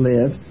Redeemer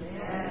lives.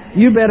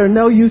 You better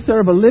know you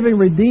serve a living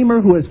Redeemer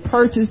who has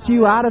purchased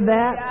you out of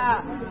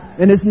that.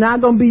 And it's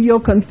not going to be your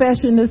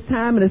confession this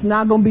time, and it's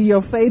not going to be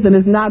your faith, and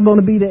it's not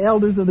going to be the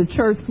elders of the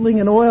church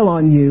slinging oil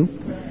on you,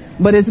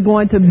 but it's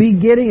going to be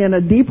getting in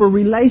a deeper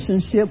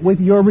relationship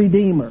with your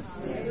Redeemer.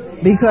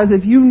 Because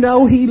if you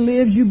know he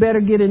lives, you better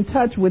get in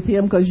touch with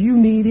him because you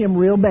need him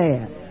real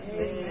bad.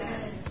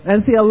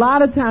 And see, a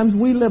lot of times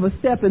we live a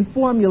step and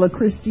formula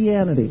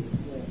Christianity.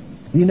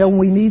 You know, when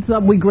we need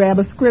something, we grab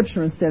a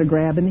scripture instead of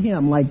grabbing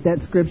him. Like that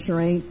scripture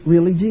ain't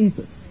really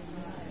Jesus.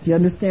 Do you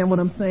understand what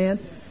I'm saying?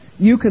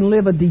 You can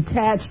live a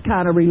detached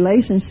kind of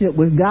relationship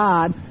with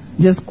God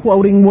just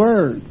quoting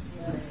words.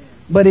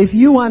 But if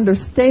you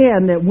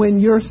understand that when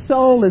your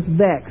soul is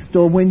vexed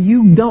or when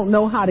you don't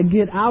know how to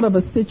get out of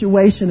a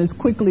situation as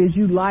quickly as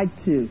you'd like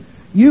to,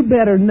 you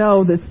better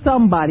know that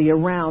somebody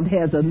around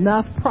has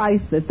enough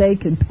price that they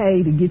can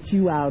pay to get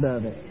you out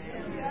of it.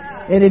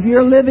 And if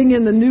you're living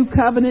in the new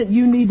covenant,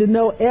 you need to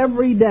know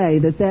every day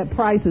that that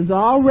price has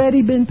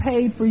already been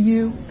paid for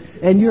you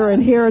and your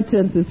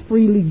inheritance is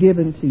freely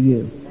given to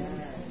you.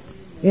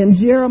 In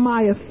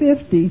Jeremiah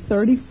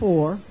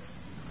 50:34,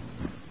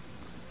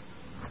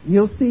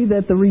 you'll see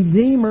that the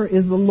Redeemer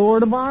is the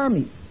Lord of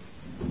armies.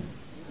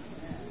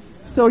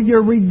 So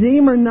your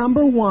Redeemer,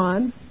 number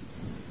one,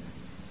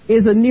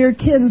 is a near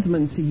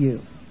kinsman to you.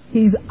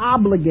 He's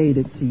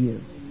obligated to you.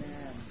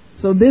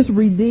 So this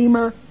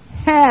Redeemer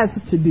has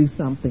to do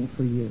something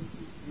for you.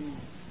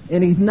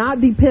 And he's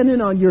not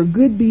dependent on your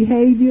good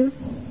behavior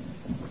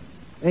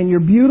and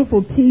your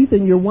beautiful teeth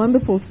and your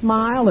wonderful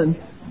smile and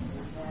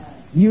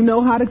you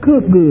know how to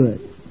cook good.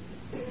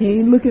 He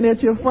ain't looking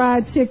at your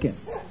fried chicken.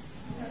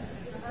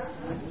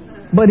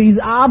 But he's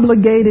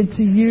obligated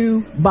to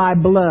you by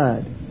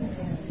blood,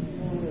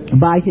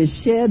 by his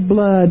shed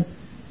blood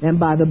and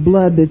by the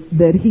blood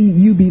that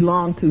you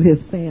belong to his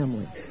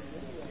family.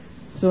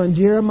 So in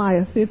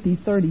Jeremiah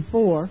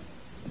 50:34,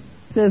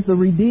 it says, the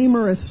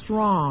Redeemer is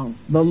strong.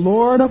 The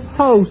Lord of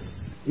hosts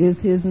is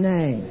his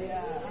name.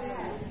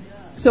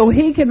 So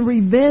he can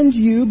revenge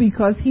you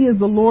because he is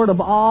the Lord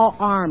of all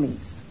armies.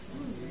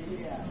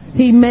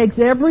 He makes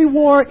every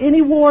war,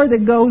 any war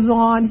that goes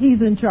on,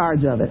 he's in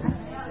charge of it.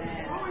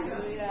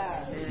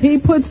 He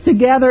puts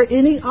together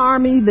any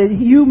army that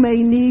you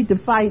may need to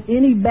fight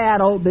any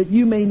battle that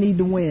you may need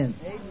to win.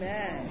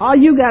 Amen. All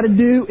you got to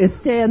do is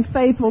stand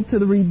faithful to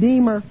the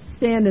Redeemer,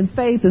 stand in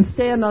faith and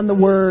stand on the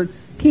word.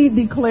 Keep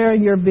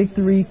declaring your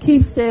victory.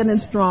 Keep standing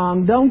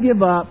strong. Don't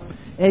give up.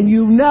 And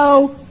you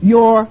know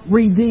your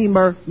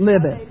Redeemer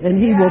liveth,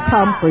 and he will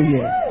come for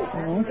you.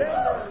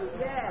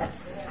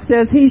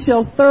 Says he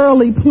shall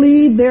thoroughly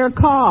plead their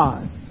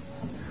cause.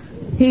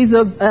 He's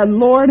a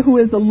Lord who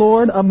is the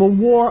Lord of a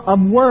war of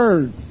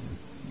words.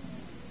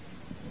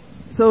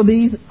 So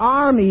these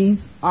armies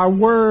are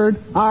word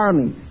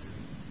armies.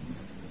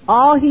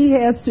 All he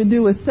has to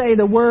do is say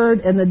the word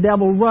and the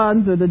devil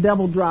runs, or the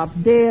devil drops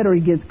dead, or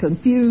he gets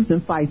confused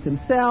and fights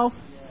himself.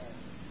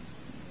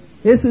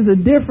 This is a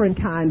different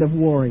kind of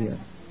warrior.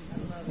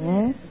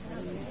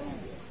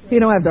 He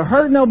don't have to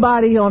hurt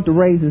nobody. He don't have to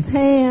raise his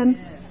hand.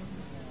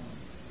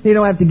 He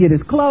don't have to get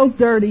his clothes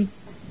dirty.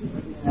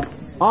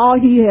 All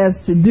he has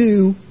to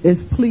do is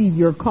plead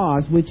your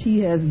cause, which he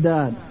has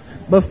done.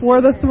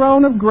 Before the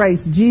throne of grace,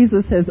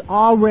 Jesus has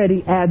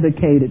already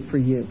advocated for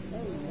you.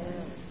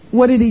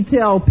 What did he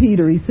tell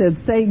Peter? He said,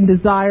 Satan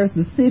desires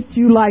to sift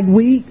you like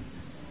wheat.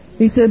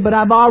 He said, but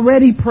I've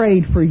already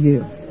prayed for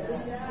you.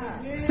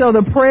 So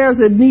the prayers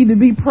that need to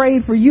be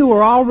prayed for you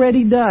are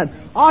already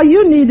done. All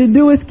you need to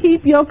do is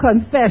keep your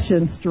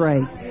confession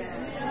straight.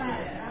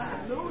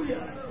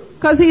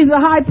 Because he's the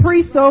high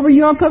priest over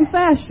your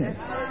confession.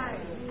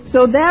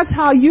 So that's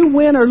how you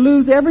win or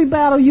lose every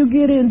battle you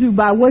get into,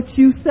 by what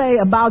you say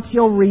about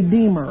your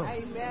Redeemer.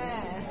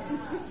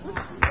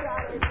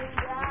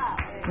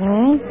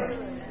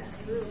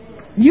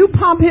 You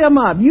pump him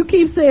up. You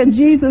keep saying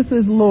Jesus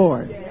is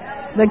Lord.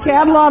 The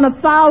cattle on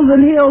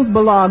 1,000 hills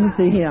belongs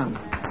to him.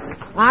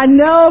 I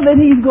know that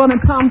he's going to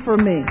come for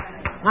me.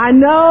 I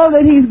know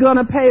that he's going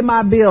to pay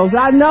my bills.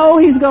 I know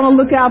he's going to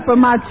look out for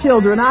my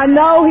children. I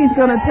know he's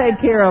going to take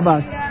care of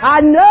us.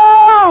 I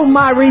know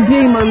my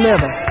Redeemer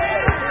liveth.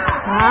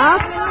 Huh?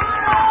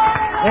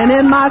 And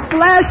in my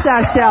flesh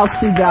I shall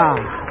see God.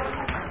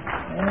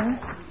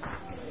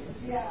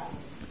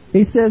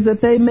 He says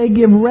that they may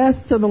give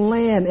rest to the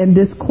land and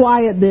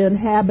disquiet the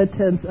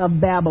inhabitants of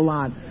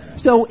Babylon.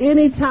 So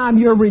anytime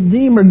your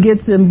Redeemer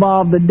gets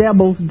involved, the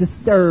devil's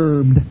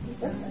disturbed.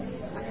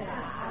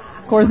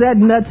 Of course, that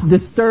nut's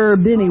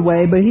disturbed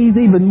anyway, but he's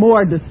even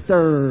more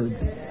disturbed.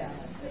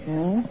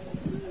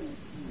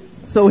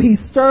 So he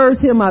stirs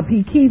him up.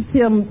 He keeps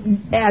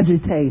him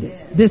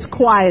agitated,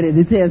 disquieted.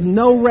 It says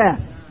no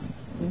rest.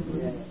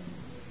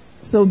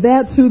 So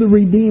that's who the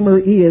Redeemer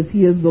is.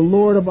 He is the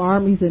Lord of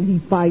armies, and he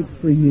fights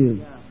for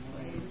you.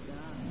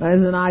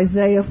 As in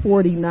Isaiah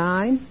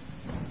 49.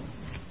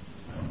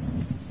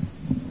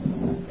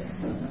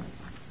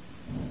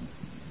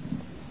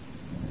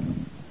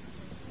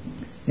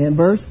 In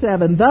verse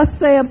 7, thus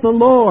saith the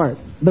Lord,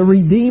 the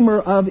Redeemer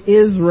of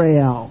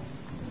Israel,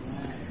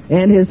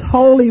 and his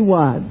Holy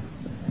One.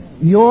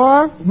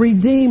 Your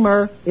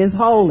Redeemer is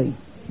holy.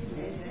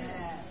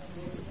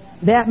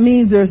 That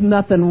means there's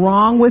nothing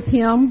wrong with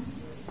him.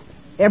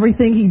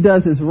 Everything he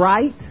does is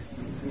right.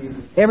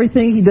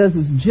 Everything he does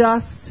is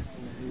just.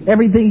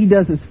 Everything he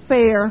does is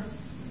fair.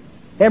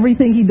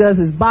 Everything he does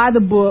is by the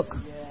book,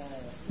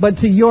 but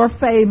to your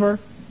favor.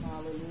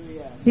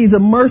 He's a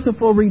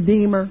merciful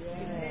Redeemer.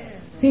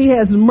 He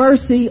has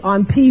mercy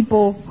on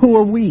people who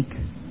are weak.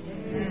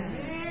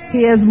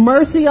 He has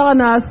mercy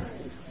on us.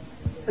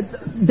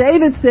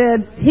 David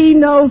said he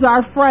knows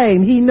our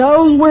frame. He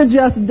knows we're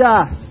just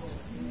dust.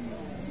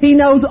 He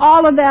knows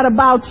all of that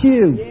about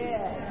you.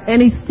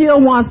 And he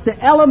still wants to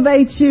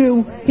elevate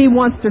you. He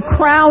wants to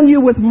crown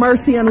you with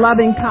mercy and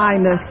loving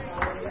kindness.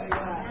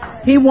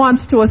 He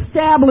wants to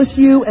establish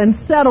you and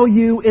settle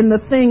you in the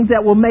things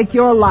that will make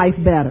your life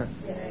better.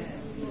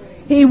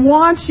 He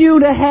wants you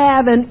to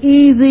have an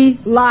easy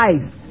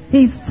life.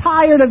 He's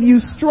tired of you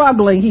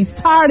struggling. He's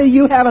tired of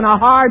you having a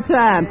hard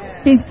time.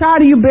 He's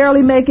tired of you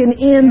barely making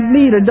ends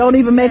meet, or don't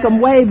even make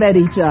them wave at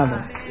each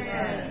other.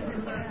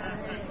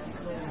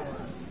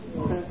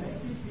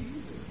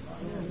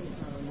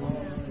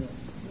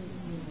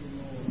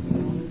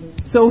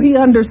 So he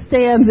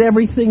understands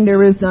everything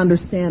there is to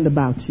understand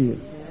about you.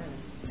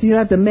 So you don't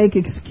have to make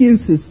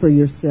excuses for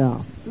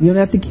yourself. You don't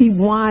have to keep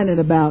whining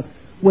about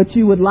what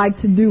you would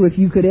like to do if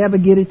you could ever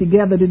get it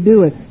together to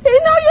do it.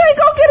 You know you ain't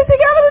going to get it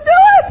together to do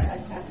it.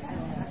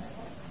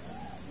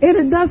 And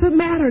it doesn't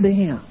matter to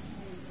him.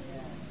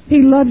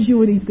 He loves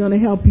you and he's going to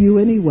help you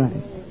anyway.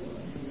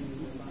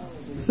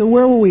 So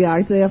where were we?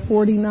 Isaiah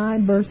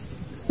 49 verse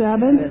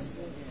 7.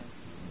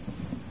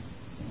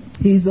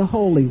 He's the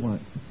Holy One.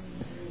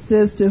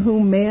 It says, to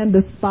whom man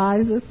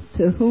despiseth,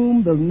 to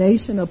whom the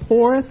nation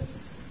abhorreth,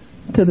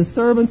 to the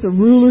servants of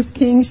rulers,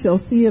 kings shall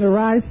see it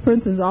arise,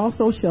 princes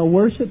also shall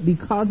worship,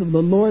 because of the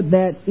Lord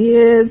that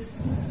is.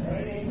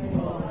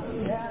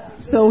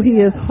 So he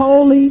is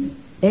holy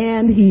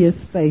and he is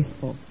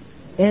faithful,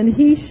 and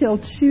he shall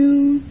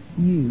choose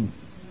you.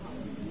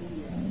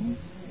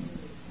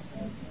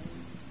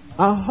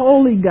 A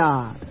holy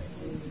God,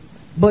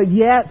 but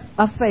yet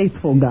a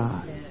faithful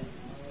God.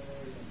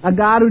 A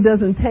God who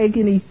doesn't take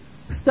any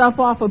stuff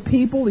off of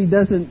people. He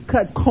doesn't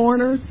cut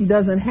corners. He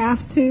doesn't have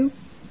to.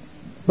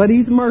 But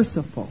he's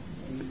merciful.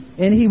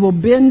 And he will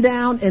bend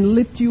down and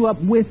lift you up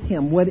with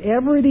him.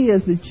 Whatever it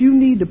is that you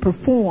need to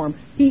perform,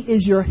 he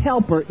is your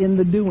helper in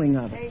the doing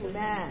of it.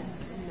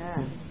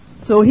 Amen.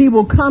 So he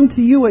will come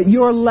to you at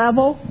your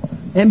level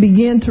and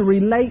begin to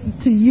relate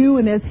to you.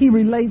 And as he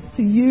relates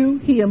to you,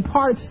 he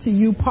imparts to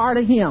you part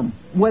of him.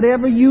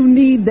 Whatever you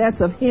need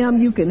that's of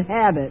him, you can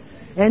have it.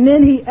 And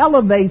then he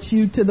elevates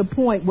you to the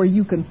point where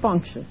you can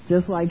function,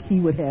 just like he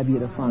would have you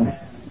to function.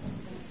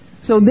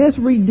 So this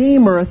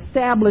Redeemer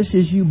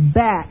establishes you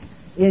back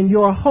in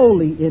your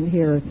holy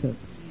inheritance.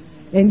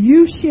 And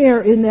you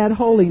share in that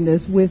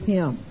holiness with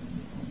him.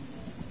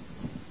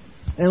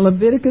 In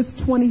Leviticus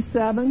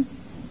 27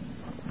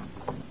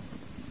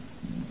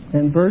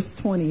 and verse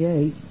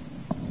 28,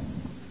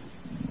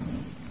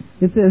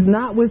 It says,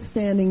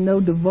 notwithstanding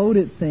no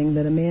devoted thing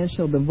that a man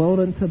shall devote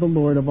unto the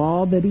Lord of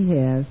all that he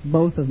has,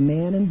 both of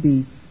man and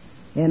beast,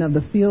 and of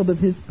the field of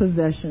his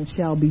possession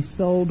shall be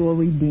sold or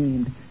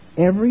redeemed.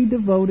 Every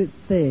devoted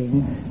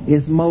thing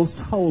is most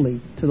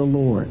holy to the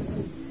Lord.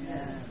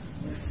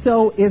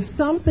 So if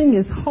something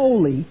is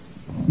holy,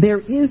 there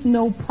is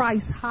no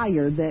price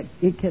higher that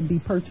it can be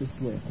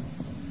purchased with.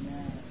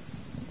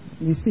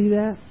 You see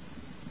that?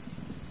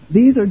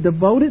 These are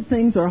devoted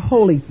things or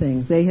holy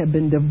things. They have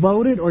been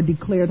devoted or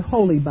declared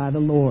holy by the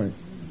Lord.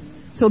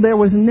 So there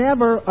was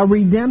never a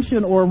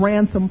redemption or a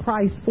ransom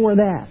price for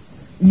that.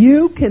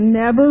 You can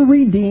never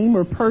redeem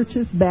or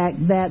purchase back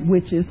that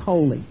which is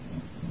holy.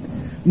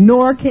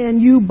 Nor can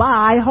you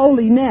buy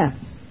holiness.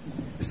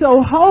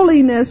 So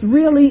holiness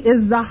really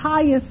is the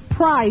highest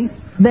price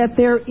that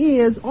there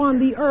is on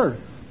the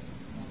earth.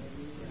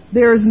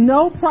 There is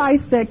no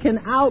price that can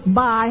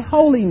outbuy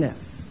holiness.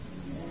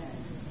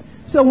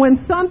 So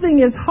when something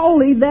is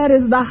holy, that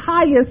is the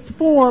highest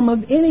form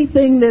of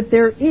anything that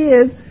there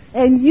is,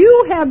 and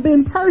you have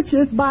been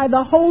purchased by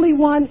the Holy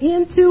One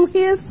into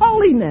His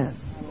holiness.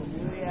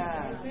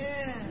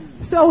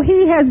 So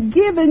He has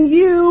given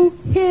you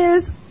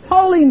His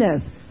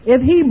holiness.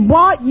 If He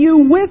bought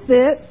you with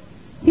it,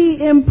 He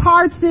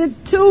imparts it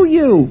to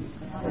you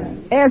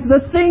as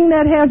the thing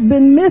that has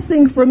been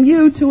missing from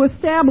you to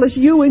establish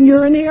you in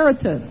your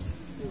inheritance.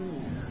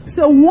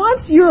 So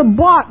once you're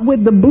bought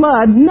with the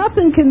blood,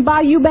 nothing can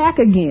buy you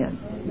back again.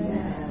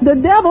 The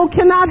devil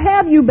cannot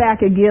have you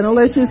back again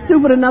unless you're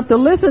stupid enough to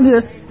listen to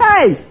this.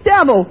 Hey,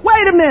 devil,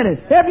 wait a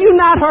minute. Have you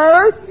not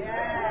heard?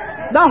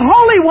 The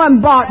Holy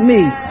One bought me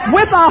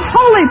with a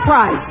holy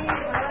price.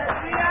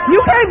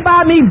 You can't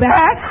buy me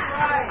back.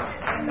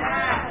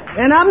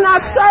 And I'm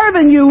not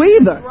serving you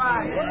either.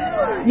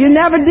 You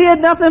never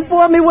did nothing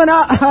for me when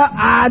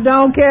I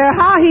don't care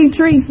how he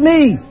treats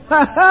me.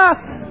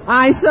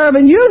 I ain't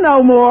serving you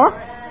no more.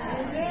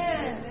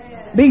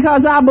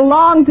 Because I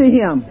belong to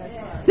Him.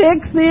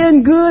 Sick,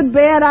 sin, good,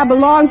 bad, I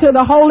belong to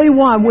the Holy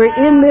One. We're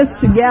in this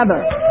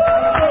together.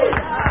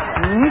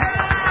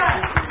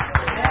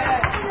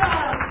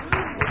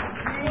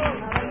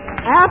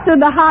 After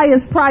the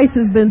highest price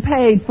has been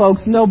paid,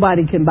 folks,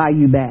 nobody can buy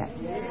you back.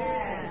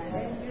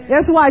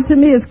 That's why to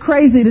me it's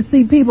crazy to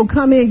see people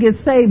come in, get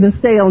saved, and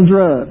stay on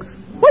drugs.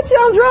 What you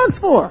on drugs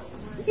for?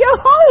 You're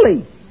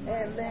holy.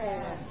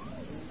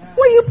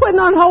 What are you putting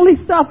unholy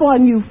stuff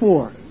on you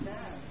for?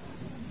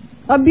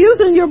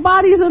 Abusing your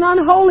body is an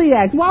unholy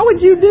act. Why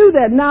would you do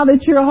that now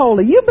that you're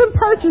holy? You've been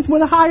purchased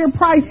with a higher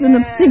price than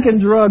the stinking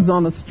drugs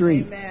on the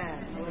street.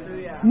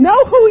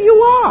 Know who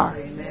you are.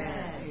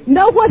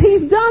 Know what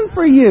He's done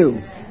for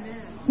you.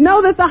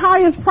 Know that the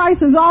highest price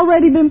has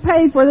already been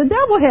paid for. The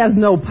devil has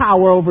no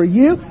power over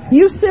you.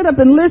 You sit up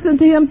and listen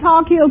to him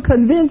talk, he'll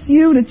convince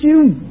you that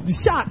you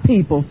shot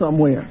people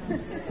somewhere.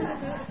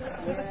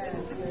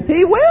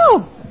 He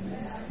will.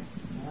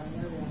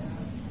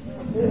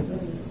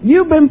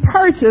 You've been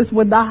purchased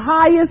with the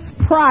highest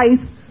price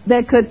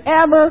that could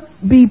ever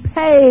be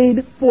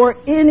paid for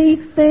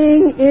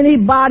anything,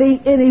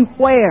 anybody,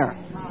 anywhere.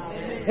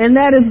 And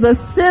that is the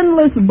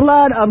sinless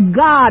blood of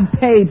God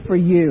paid for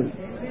you.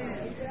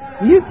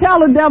 You tell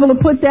the devil to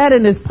put that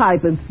in his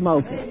pipe and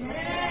smoke it.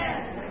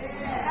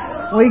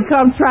 When he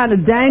comes trying to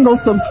dangle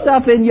some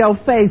stuff in your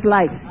face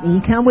like,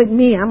 you come with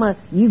me,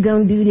 you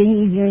gonna do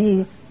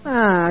this.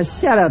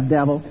 Shut up,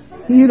 devil.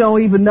 You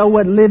don't even know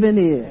what living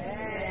is.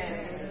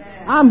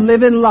 I'm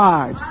living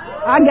large.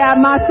 I got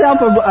myself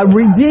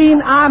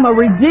I'm a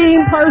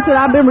redeemed person.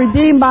 I've been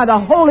redeemed by the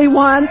Holy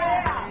One.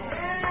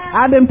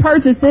 I've been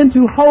purchased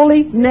into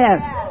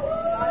holiness.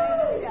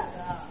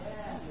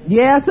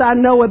 Yes, I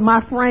know what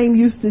my frame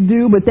used to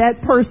do, but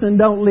that person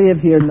don't live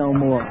here no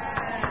more.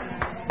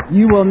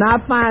 You will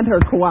not find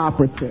her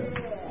cooperative.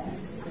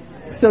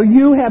 So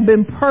you have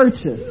been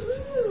purchased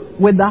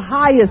with the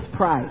highest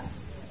price.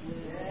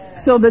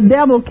 So the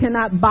devil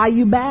cannot buy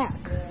you back.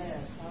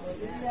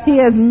 He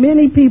has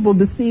many people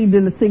deceived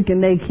into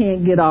thinking they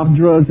can't get off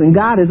drugs, and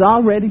God has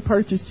already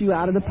purchased you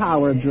out of the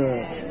power of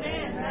drugs.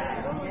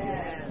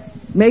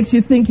 Makes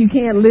you think you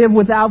can't live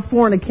without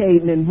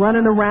fornicating and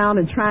running around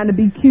and trying to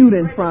be cute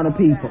in front of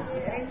people.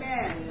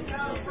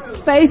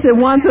 Face it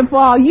once and for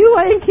all, you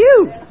ain't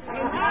cute.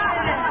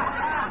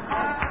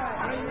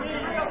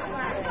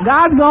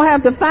 God's going to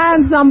have to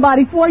find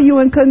somebody for you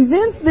and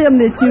convince them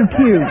that you're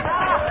cute.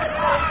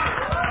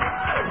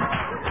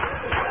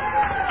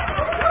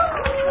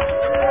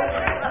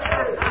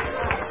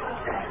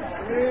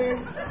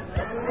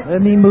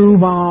 Let me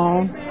move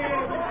on.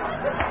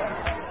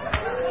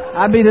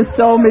 I be the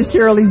stole Miss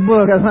Shirley's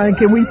book. Honey,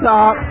 can we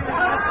talk?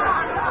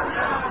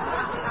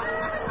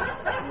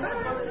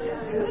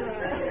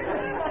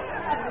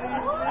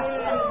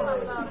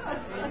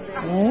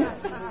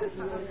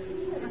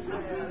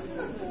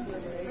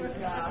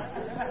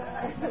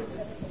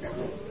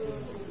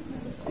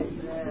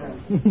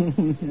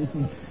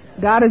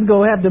 God is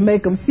going to have to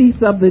make them see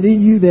something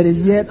in you that is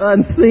yet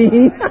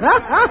unseen.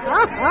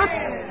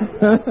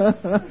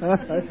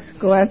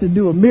 Going to have to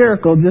do a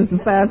miracle just to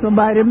find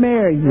somebody to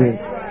marry you.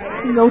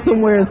 Go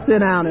somewhere and sit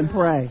down and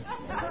pray.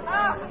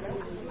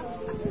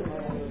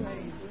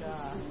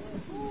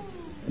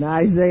 In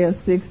Isaiah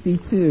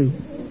 62.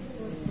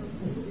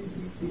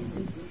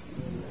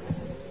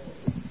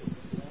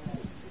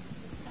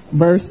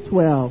 Verse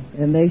 12,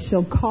 and they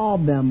shall call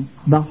them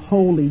the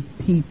holy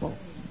people.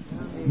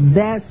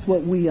 That's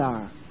what we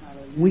are.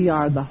 We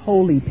are the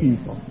holy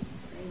people.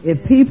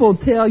 If people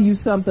tell you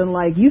something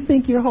like, you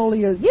think you're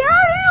holier, yeah,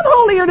 I am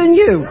holier than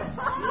you.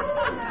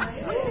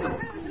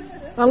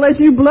 Unless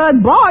you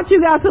blood bought,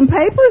 you got some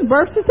papers,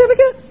 birth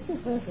certificate.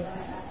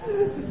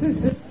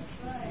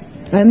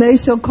 And they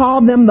shall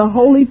call them the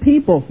holy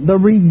people, the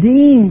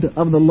redeemed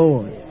of the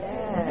Lord.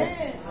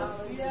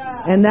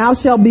 And thou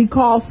shalt be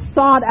called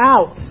sought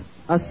out,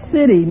 a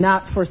city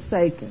not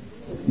forsaken.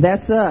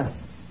 That's us.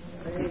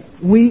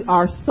 We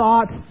are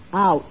sought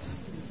out,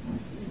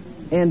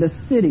 and a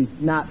city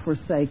not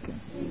forsaken.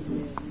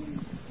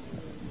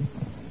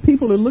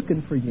 People are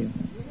looking for you.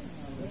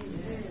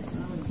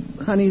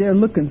 Honey, they're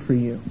looking for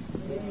you.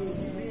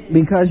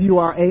 Because you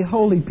are a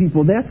holy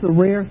people. That's a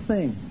rare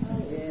thing.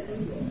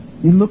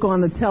 You look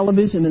on the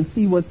television and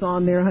see what's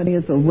on there, honey,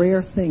 it's a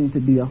rare thing to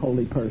be a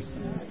holy person.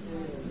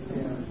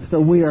 So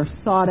we are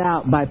sought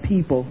out by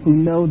people who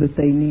know that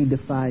they need to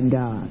find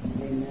God.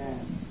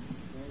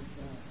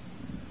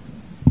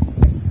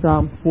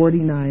 Psalm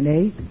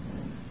 49:8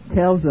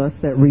 tells us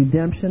that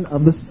redemption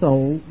of the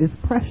soul is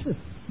precious.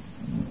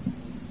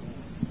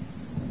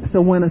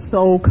 So when a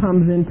soul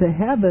comes into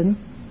heaven,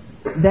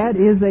 that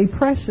is a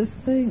precious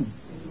thing.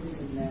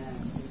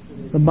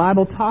 The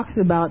Bible talks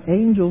about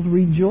angels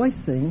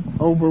rejoicing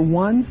over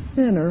one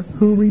sinner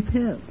who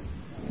repents.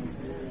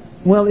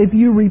 Well, if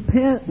you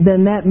repent,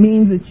 then that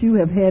means that you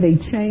have had a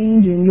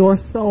change in your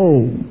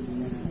soul.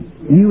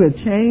 You have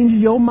changed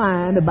your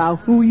mind about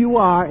who you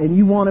are and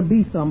you want to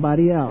be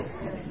somebody else.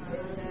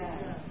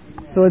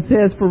 So it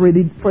says,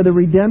 for the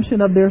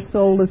redemption of their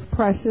soul is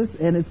precious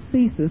and it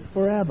ceases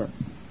forever.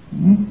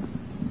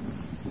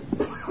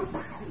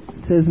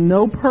 It says,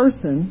 no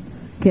person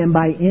can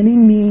by any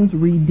means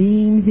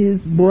redeem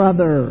his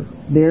brother.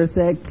 There's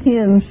that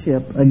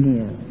kinship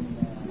again.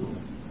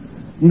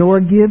 Nor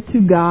give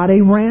to God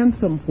a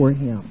ransom for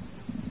him.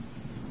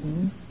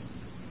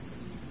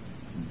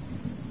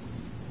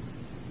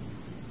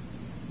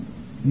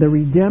 The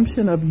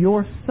redemption of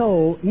your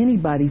soul,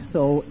 anybody's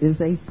soul, is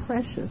a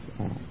precious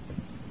act.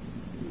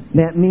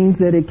 That means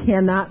that it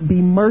cannot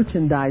be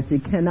merchandised.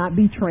 It cannot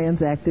be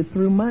transacted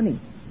through money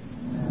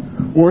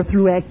or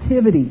through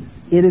activities.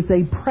 It is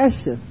a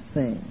precious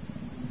thing.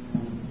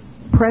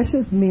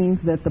 Precious means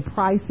that the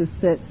price is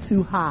set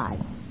too high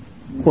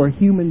for a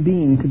human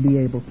being to be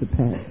able to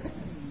pay.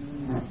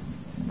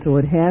 So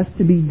it has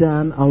to be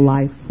done a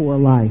life for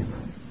life.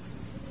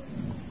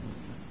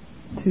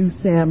 2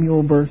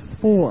 Samuel verse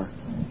 4.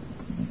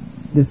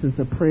 This is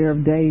a prayer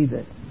of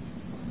David.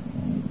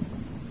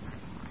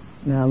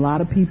 Now, a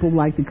lot of people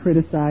like to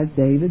criticize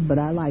David, but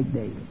I like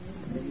David.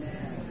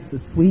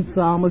 The sweet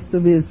psalmist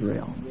of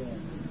Israel.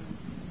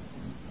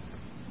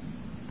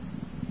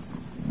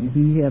 And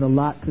he had a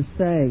lot to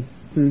say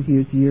through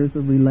his years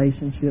of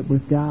relationship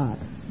with God.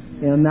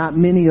 You know, not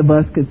many of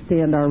us could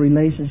stand our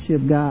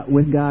relationship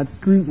with God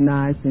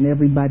scrutinized and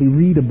everybody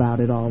read about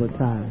it all the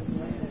time.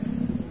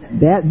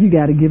 That, you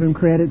got to give him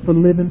credit for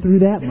living through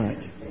that much.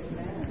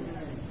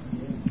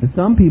 And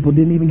some people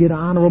didn't even get an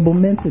honorable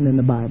mention in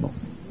the Bible.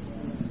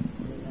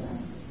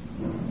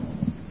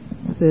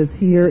 It says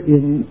here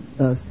in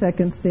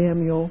 2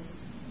 Samuel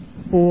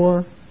 4,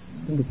 I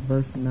think it's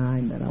verse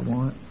 9 that I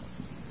want.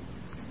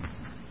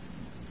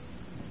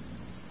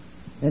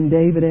 And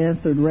David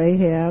answered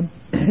Rahab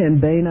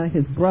and Baanah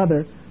his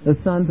brother, the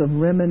sons of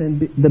Rimmon and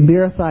the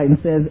Beerothite, and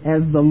says,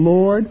 as the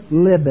Lord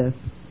liveth,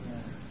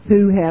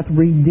 who hath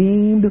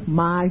redeemed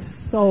my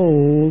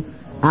soul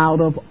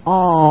out of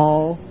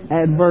all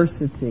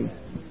adversity.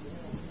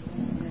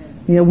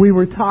 You know, we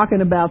were talking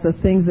about the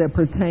things that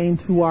pertain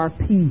to our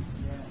peace.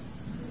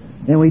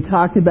 And we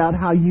talked about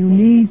how you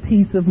need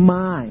peace of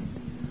mind,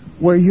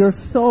 where your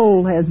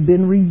soul has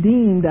been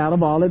redeemed out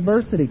of all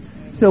adversity.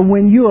 So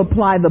when you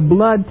apply the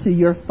blood to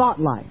your thought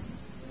life,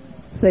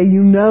 say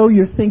you know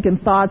you're thinking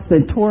thoughts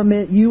that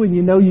torment you and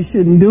you know you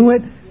shouldn't do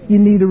it, you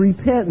need to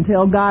repent and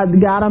tell God,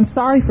 I'm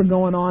sorry for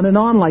going on and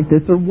on like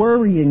this, or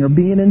worrying, or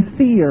being in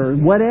fear, or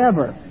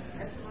whatever.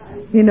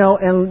 You know,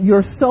 and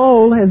your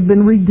soul has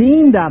been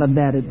redeemed out of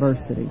that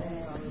adversity.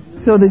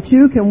 So that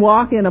you can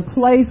walk in a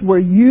place where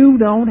you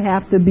don't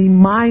have to be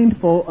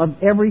mindful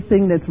of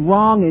everything that's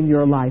wrong in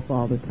your life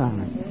all the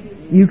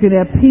time. You can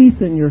have peace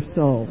in your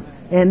soul.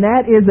 And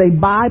that is a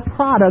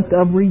byproduct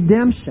of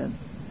redemption.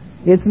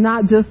 It's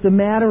not just a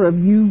matter of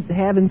you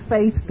having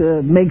faith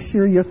to make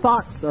sure your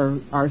thoughts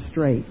are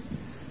straight.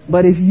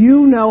 But if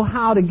you know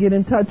how to get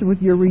in touch with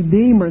your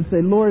Redeemer and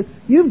say, Lord,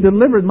 you've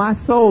delivered my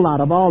soul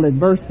out of all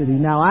adversity.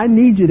 Now I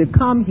need you to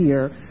come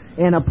here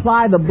and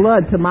apply the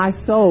blood to my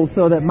soul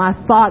so that my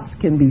thoughts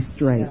can be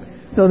straight,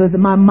 so that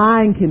my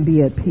mind can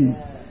be at peace.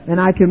 And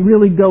I can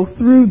really go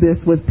through this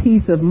with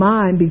peace of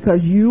mind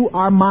because you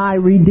are my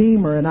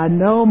Redeemer, and I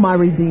know my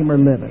Redeemer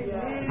liveth.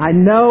 I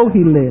know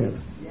He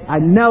lives. I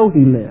know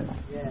He lives.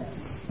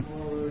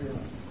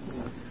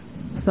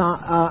 So,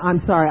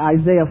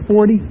 Isaiah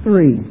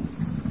 43.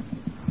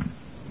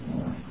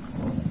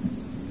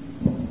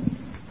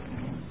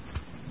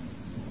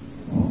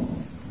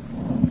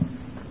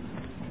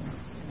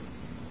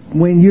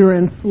 When you're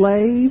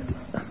enslaved,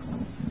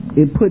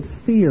 it puts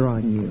fear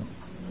on you.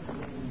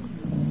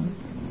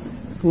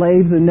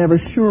 Slaves are never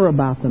sure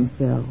about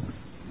themselves,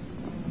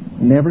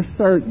 never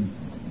certain,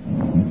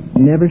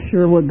 never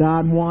sure what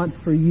God wants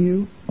for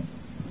you.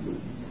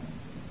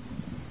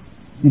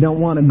 You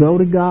don't want to go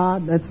to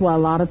God. That's why a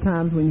lot of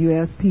times when you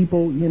ask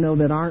people,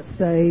 that aren't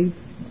saved,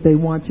 they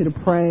want you to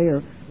pray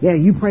or, yeah,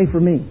 you pray for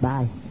me.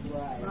 Bye.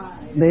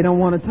 They don't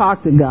want to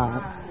talk to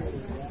God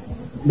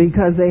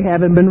because they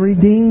haven't been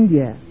redeemed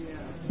yet.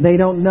 They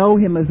don't know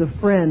Him as a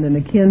friend and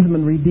a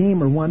kinsman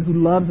redeemer, one who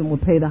loves them, will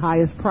pay the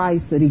highest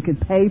price that He could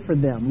pay for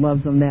them,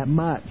 loves them that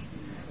much.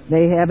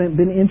 They haven't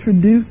been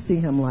introduced to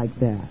Him like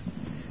that.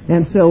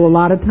 And so a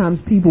lot of times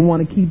people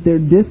want to keep their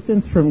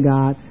distance from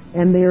God,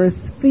 and there is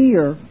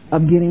fear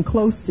of getting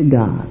close to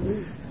God.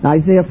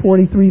 Isaiah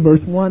 43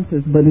 verse 1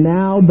 says, "But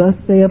now thus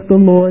saith the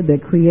Lord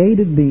that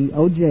created thee,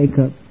 O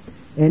Jacob,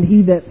 and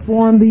He that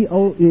formed thee,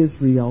 O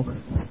Israel,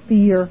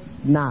 fear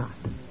not.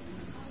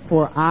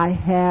 For I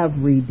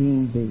have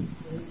redeemed thee,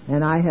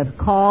 and I have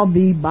called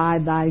thee by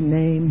thy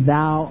name,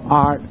 thou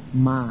art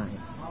mine."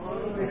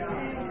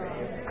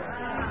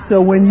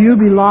 So when you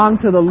belong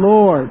to the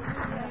Lord,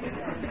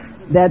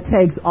 that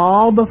takes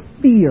all the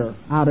fear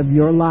out of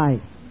your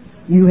life.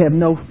 You have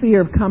no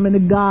fear of coming to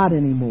God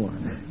anymore.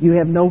 You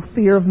have no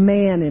fear of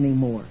man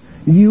anymore.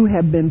 You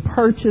have been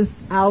purchased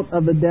out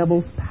of the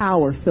devil's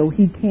power, so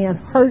he can't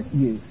hurt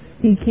you.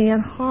 He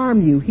can't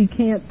harm you. He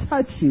can't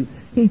touch you.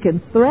 He can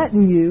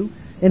threaten you,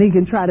 and he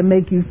can try to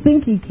make you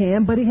think he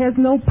can, but he has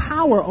no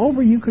power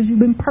over you because you've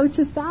been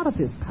purchased out of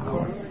his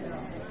power.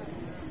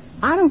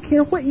 I don't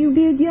care what you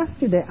did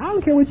yesterday. I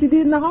don't care what you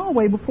did in the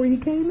hallway before you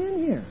came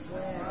in here.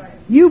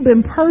 You've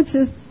been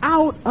purchased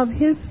out of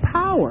his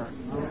power.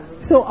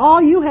 So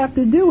all you have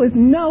to do is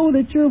know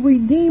that your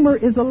Redeemer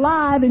is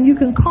alive, and you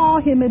can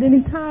call him at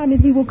any time, and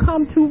he will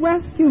come to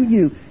rescue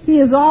you. He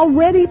has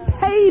already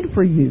paid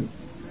for you.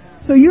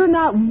 So you're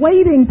not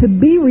waiting to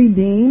be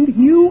redeemed.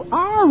 You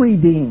are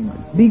redeemed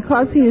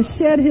because he has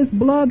shed his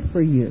blood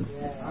for you.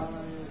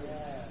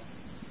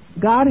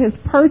 God has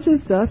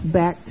purchased us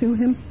back to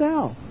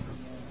himself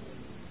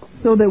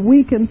so that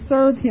we can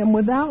serve him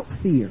without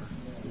fear.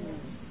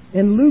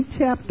 In Luke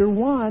chapter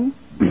 1,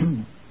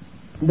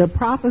 the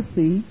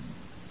prophecy,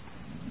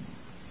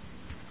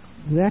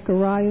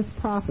 Zechariah's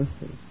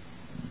prophecy,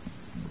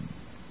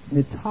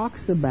 it talks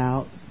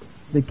about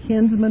the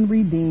kinsman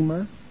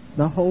redeemer,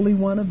 the Holy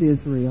One of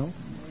Israel,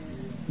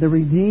 the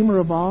Redeemer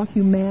of all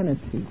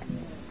humanity.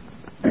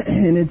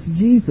 And it's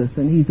Jesus,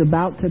 and he's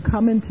about to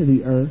come into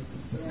the earth.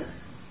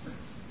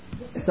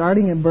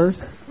 Starting in verse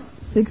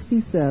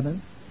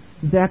 67,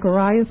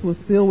 Zacharias was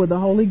filled with the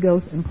Holy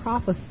Ghost and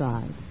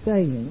prophesied,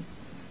 saying,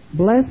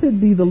 "Blessed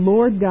be the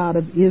Lord God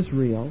of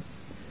Israel,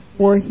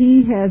 for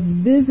he has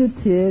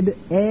visited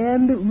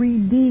and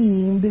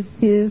redeemed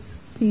his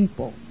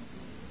people."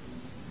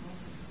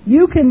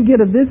 You can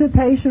get a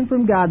visitation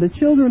from God. The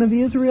children of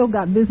Israel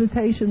got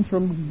visitations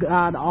from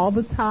God all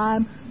the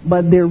time,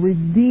 but their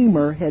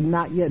Redeemer had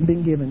not yet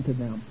been given to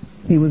them.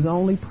 He was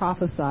only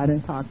prophesied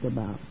and talked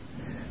about.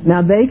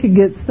 Now, they could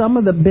get some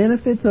of the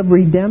benefits of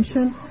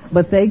redemption,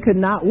 but they could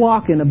not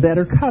walk in a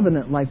better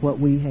covenant like what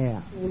we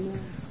have.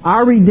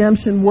 Our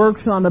redemption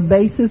works on the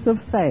basis of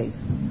faith.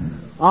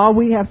 All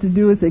we have to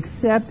do is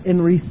accept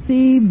and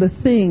receive the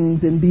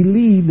things and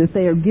believe that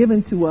they are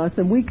given to us,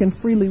 and we can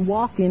freely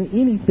walk in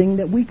anything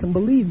that we can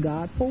believe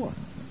God for.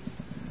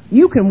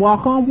 You can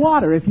walk on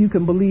water if you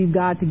can believe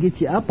God to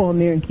get you up on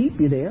there and keep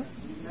you there.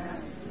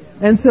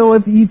 And so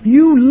if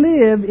you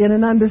live in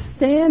an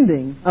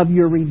understanding of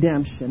your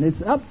redemption,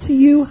 it's up to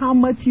you how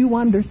much you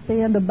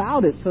understand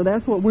about it. So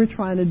that's what we're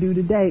trying to do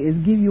today, is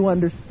give you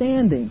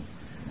understanding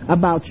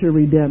about your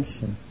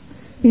redemption.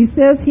 He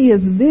says he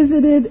has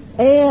visited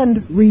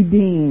and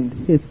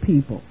redeemed his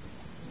people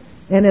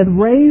and has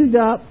raised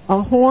up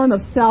a horn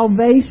of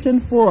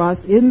salvation for us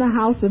in the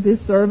house of his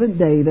servant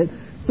David.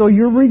 So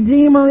your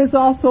Redeemer is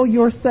also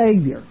your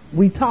Savior.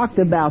 We talked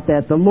about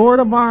that. The Lord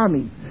of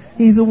armies.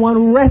 He's the one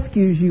who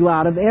rescues you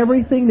out of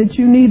everything that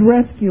you need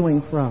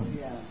rescuing from.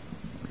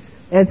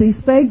 As he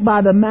spake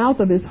by the mouth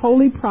of his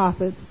holy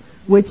prophets,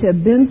 which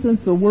have been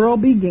since the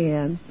world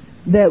began,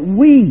 that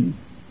we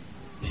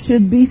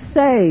should be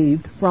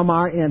saved from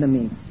our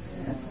enemies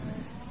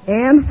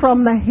and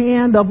from the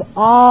hand of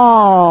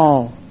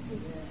all.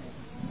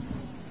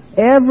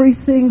 Every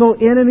single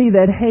enemy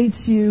that hates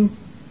you,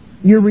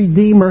 your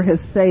Redeemer has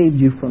saved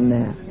you from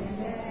that.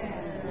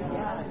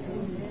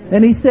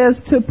 And he says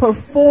to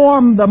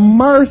perform the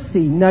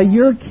mercy. Now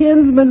your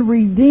kinsman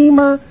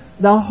redeemer,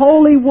 the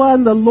Holy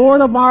One, the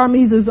Lord of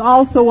armies, is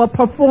also a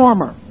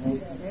performer.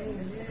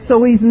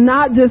 So he's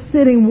not just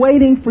sitting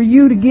waiting for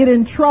you to get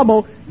in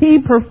trouble. He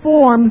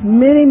performs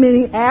many,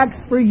 many acts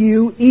for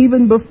you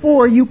even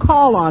before you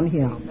call on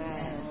him.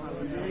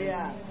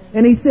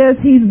 And he says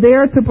he's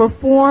there to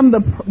perform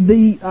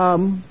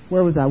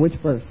where was I? Which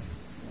verse?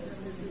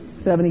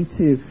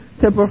 72.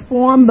 To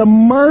perform the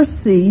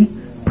mercy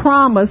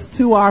promised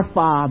to our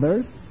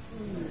fathers.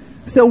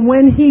 So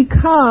when he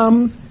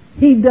comes,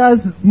 he does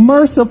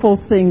merciful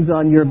things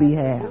on your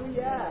behalf.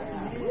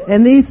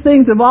 And these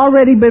things have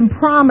already been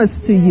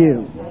promised to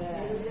you.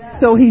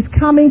 So he's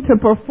coming to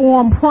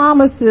perform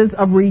promises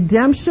of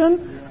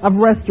redemption, of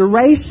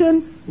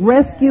restoration,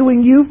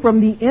 rescuing you from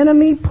the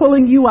enemy,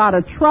 pulling you out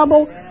of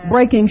trouble,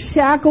 breaking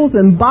shackles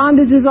and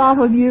bondages off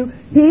of you.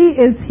 He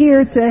is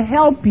here to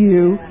help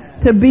you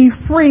to be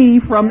free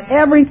from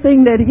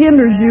everything that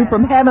hinders you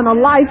from having a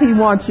life he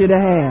wants you to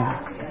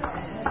have.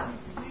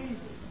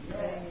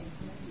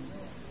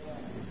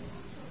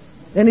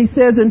 And he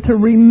says, and to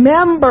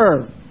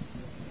remember,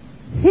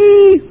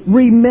 he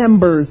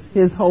remembers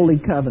his holy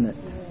covenant.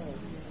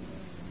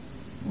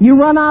 You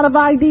run out of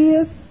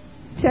ideas?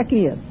 Check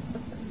in.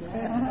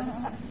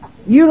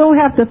 You don't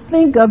have to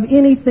think of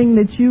anything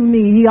that you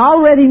need. He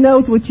already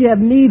knows what you have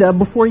need of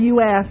before you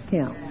ask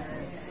him.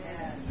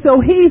 So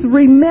he's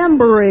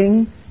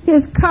remembering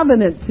his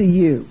covenant to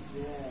you.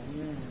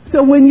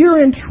 So when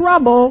you're in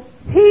trouble,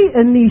 he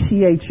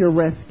initiates your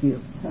rescue.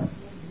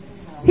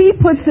 He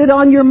puts it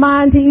on your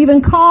mind to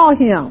even call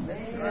him.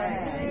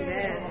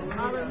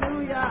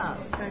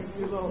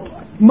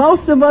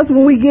 Most of us,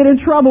 when we get in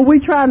trouble, we're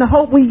trying to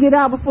hope we get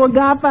out before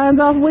God finds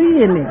out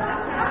we in it.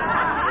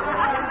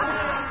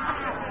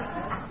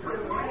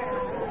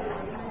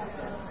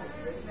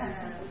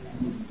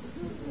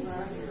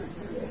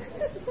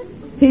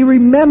 He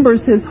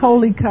remembers his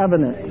holy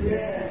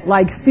covenant.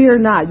 Like, fear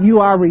not, you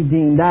are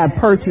redeemed. I have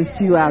purchased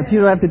you out.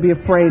 You don't have to be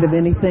afraid of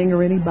anything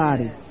or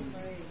anybody.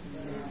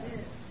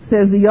 It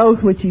says the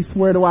oath which he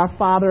swore to our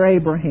father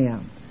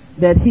Abraham,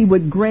 that he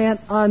would grant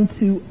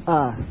unto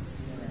us,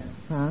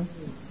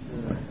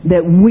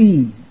 that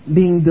we,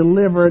 being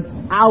delivered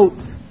out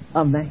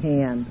of the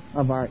hand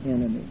of our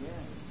enemy.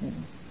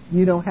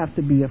 You don't have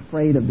to be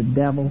afraid of the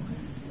devil.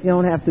 You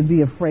don't have to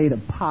be afraid of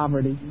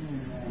poverty.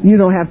 You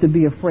don't have to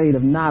be afraid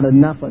of not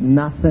enough of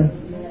nothing.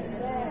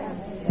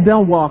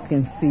 Don't walk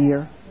in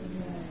fear.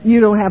 You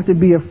don't have to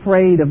be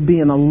afraid of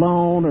being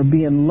alone or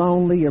being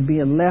lonely or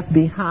being left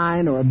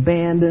behind or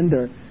abandoned,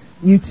 or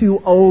you too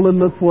old to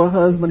look for a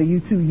husband, or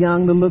you too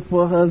young to look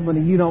for a husband,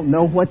 and you don't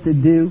know what to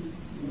do.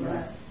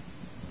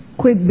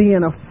 Quit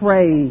being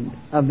afraid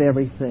of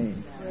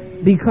everything,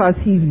 because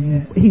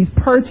he's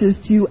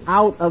purchased you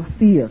out of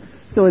fear.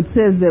 So it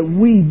says that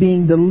we,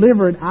 being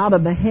delivered out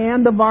of the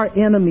hand of our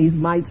enemies,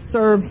 might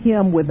serve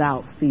him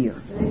without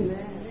fear.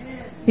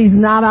 Amen. He's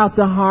not out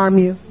to harm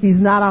you. He's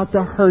not out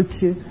to hurt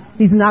you.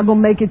 He's not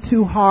going to make it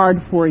too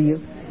hard for you.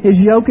 His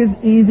yoke is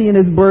easy and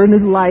his burden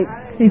is light.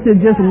 He said,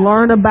 just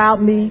learn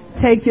about me.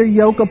 Take your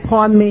yoke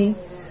upon me,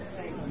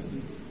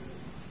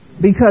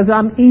 because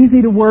I'm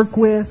easy to work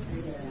with.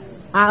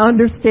 I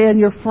understand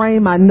your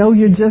frame. I know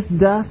you're just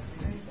dust.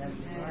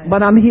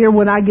 But I'm here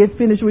when I get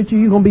finished with you.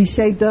 You're going to be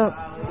shaped up.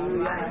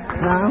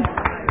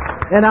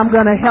 And I'm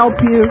going to help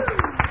you.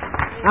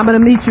 I'm going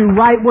to meet you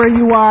right where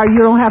you are. You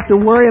don't have to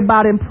worry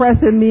about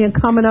impressing me and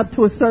coming up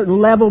to a certain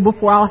level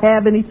before I'll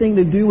have anything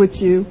to do with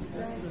you.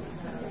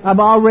 I've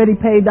already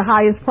paid the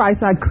highest price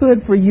I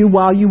could for you.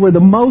 While you were the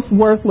most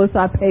worthless,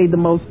 I paid the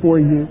most for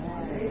you.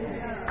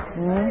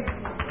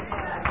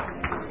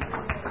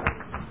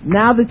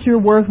 Now that you're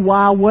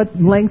worthwhile, what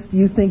lengths do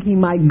you think he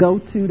might go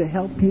to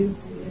help you?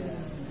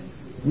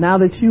 Now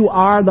that you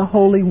are the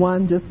Holy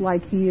One, just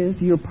like he is,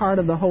 you're part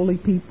of the holy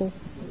people.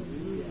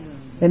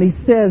 And he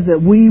says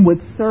that we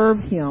would serve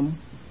him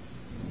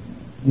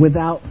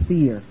without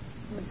fear,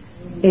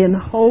 in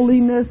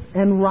holiness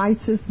and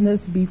righteousness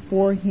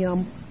before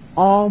him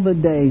all the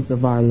days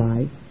of our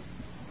life.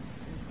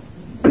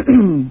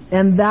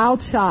 And thou,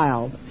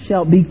 child,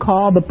 shalt be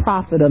called the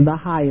prophet of the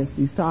highest.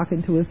 He's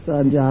talking to his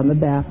son, John the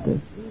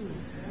Baptist.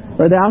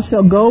 For thou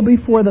shalt go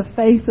before the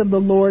face of the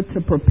Lord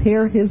to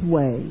prepare his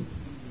ways,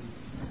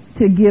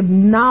 to give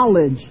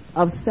knowledge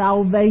of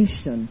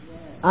salvation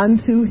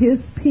unto his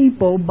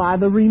people by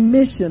the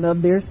remission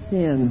of their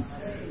sins.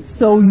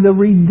 So the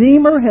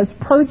Redeemer has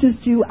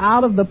purchased you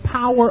out of the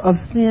power of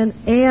sin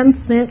and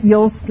sent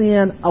your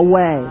sin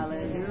away.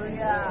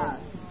 Hallelujah.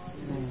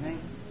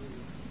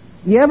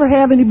 You ever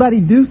have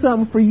anybody do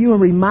something for you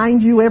and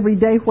remind you every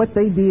day what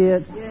they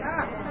did?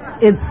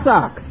 It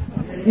sucks.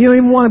 You don't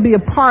even want to be a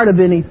part of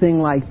anything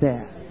like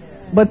that.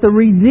 But the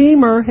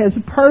Redeemer has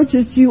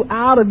purchased you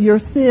out of your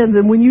sins.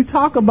 And when you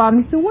talk about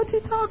him, you say, what's he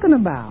talking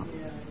about?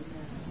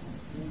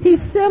 He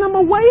sent him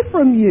away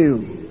from you.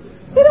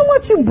 He don't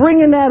want you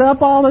bringing that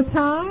up all the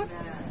time.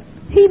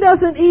 He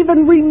doesn't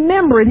even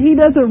remember it. He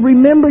doesn't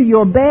remember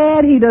your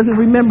bad. He doesn't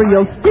remember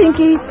your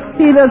stinky.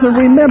 He doesn't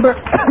remember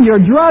your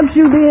drugs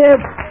you did.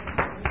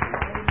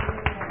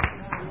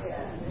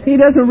 He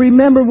doesn't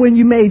remember when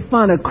you made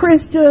fun of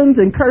Christians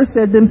and cursed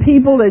at them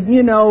people that,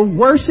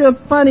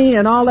 worship funny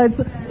and all that.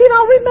 He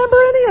don't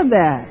remember any of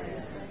that.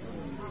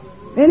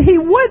 And he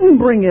wouldn't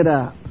bring it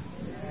up,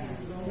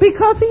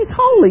 because he's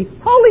holy.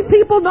 Holy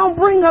people don't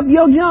bring up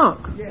your junk.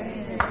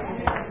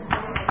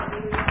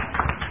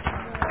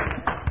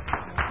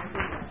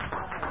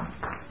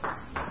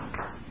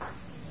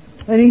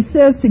 And he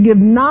says to give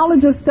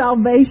knowledge of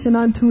salvation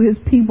unto his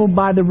people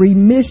by the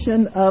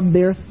remission of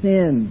their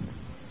sins,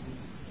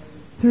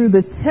 through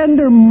the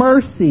tender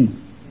mercy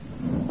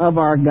of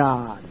our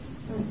God.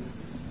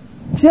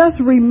 Just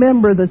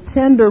remember the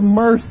tender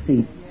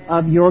mercy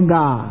of your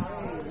God.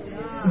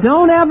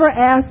 Don't ever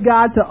ask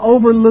God to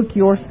overlook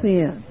your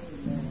sin.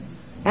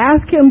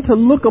 Ask him to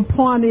look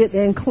upon it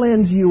and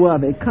cleanse you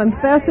of it.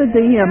 Confess it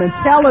to him and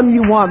tell him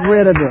you want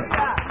rid of it.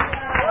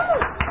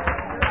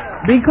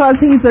 Because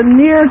he's a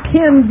near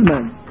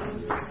kinsman.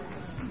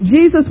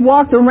 Jesus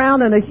walked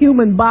around in a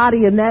human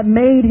body, and that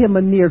made him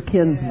a near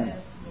kinsman.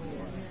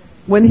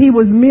 When he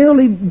was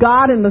merely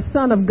God and the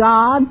Son of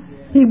God,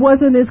 he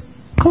wasn't as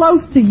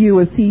close to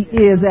you as he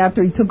is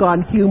after he took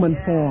on human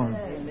form.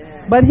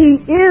 But he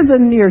is a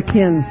near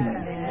kinsman.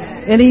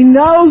 And he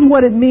knows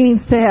what it means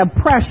to have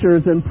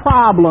pressures and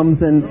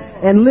problems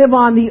and live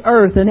on the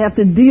earth and have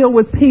to deal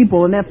with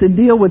people and have to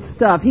deal with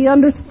stuff. He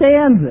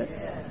understands it.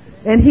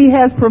 And he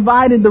has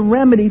provided the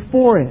remedy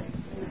for it.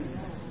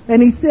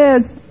 And he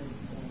says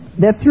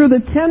that through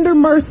the tender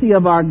mercy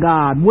of our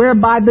God,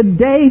 whereby the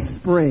day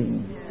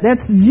spring,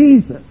 that's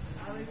Jesus,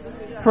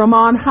 from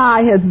on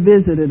high has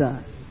visited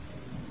us.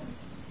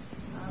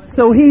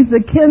 So he's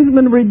the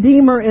kinsman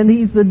redeemer, and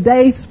he's the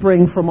day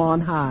spring from on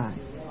high.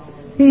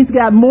 He's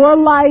got more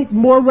light,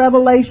 more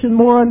revelation,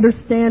 more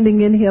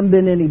understanding in him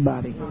than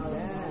anybody.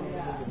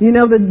 You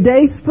know, the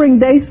day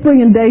spring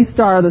and day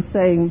star are the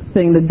same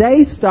thing. The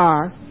day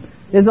star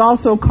is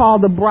also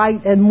called the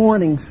bright and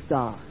morning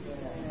star.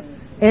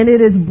 And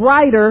it is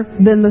brighter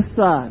than the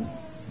sun.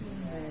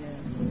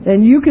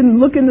 And you can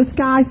look in the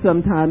sky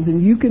sometimes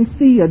and you can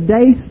see a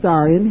day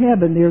star in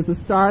heaven. There's a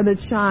star that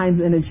shines,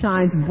 and it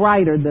shines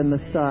brighter than the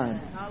sun.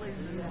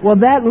 Well,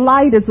 that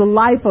light is the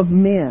life of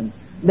men.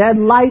 That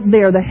light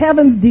there, the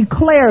heavens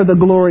declare the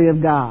glory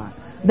of God.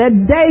 That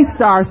day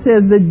star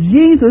says that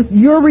Jesus,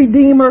 your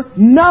Redeemer,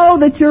 know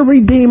that your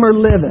Redeemer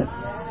liveth.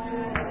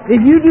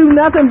 If you do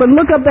nothing but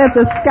look up at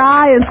the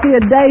sky and see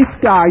a day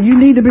star, you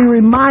need to be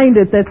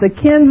reminded that the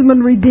kinsman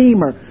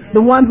Redeemer,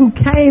 the one who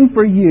came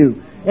for you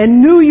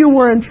and knew you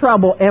were in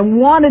trouble and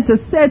wanted to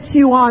set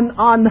you on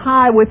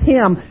high with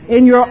him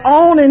in your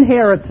own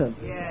inheritance,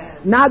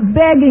 not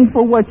begging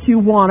for what you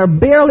want or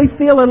barely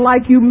feeling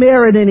like you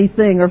merit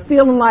anything or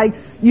feeling like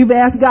you've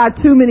asked God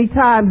too many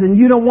times and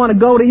you don't want to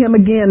go to him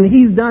again and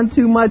he's done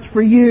too much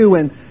for you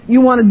and you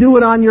want to do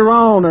it on your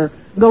own or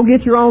go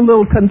get your own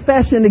little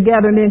confession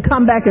together and then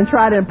come back and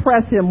try to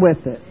impress him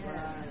with it.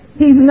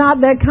 He's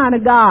not that kind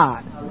of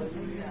God.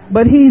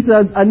 But he's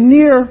a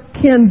near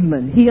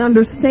kinsman. He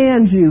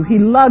understands you. He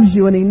loves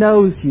you and he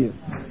knows you.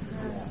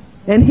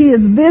 And he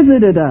has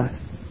visited us.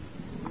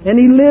 And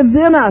he lives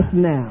in us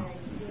now.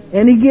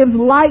 And he gives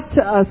light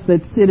to us that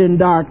sit in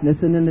darkness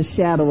and in the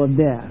shadow of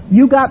death.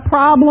 You got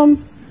problems?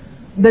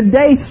 The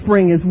day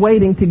spring is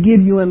waiting to give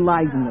you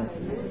enlightenment.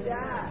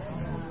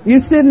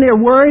 You're sitting there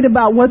worried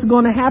about what's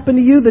going to happen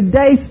to you. The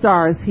day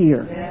star is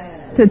here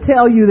to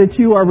tell you that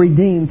you are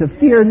redeemed, to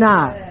fear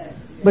not,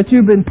 but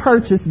you've been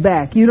purchased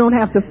back. You don't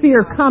have to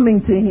fear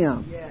coming to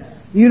him.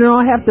 You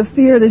don't have to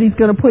fear that he's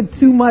going to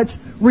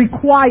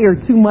require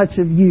too much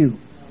of you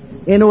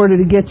in order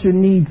to get your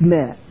needs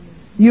met.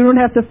 You don't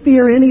have to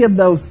fear any of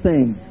those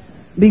things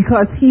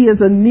because he is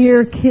a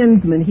near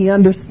kinsman. He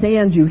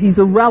understands you. He's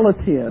a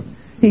relative.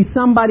 He's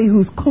somebody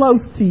who's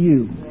close to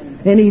you,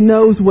 and he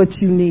knows what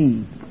you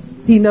need.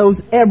 He knows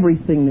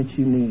everything that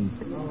you need.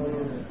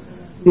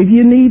 If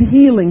you need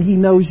healing, he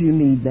knows you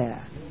need that.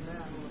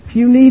 If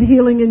you need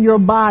healing in your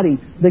body,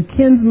 the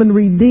kinsman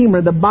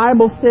redeemer, the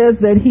Bible says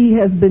that he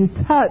has been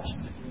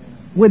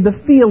touched with the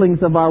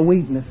feelings of our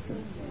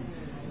weaknesses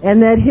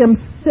and that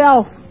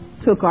himself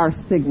took our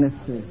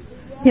sicknesses.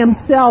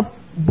 Himself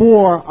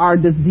bore our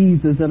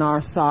diseases and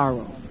our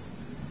sorrows.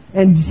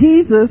 And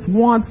Jesus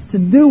wants to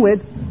do it,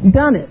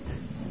 done it.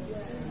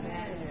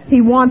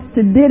 He wants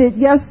to did it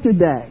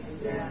yesterday.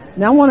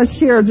 Now I want to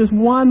share just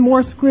one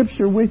more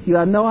scripture with you.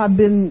 I know I've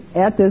been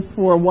at this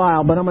for a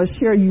while, but I'm going to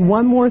share you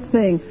one more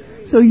thing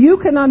so you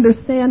can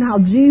understand how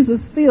Jesus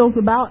feels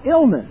about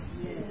illness.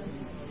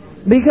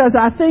 Because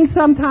I think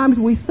sometimes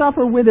we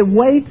suffer with it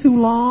way too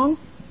long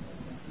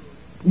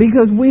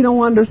because we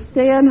don't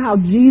understand how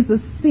Jesus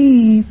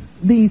sees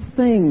these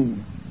things.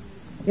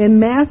 In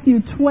Matthew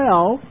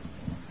 12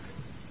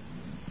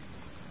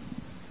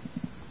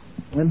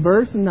 and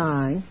verse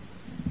 9,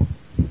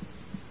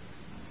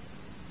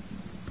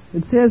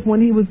 it says,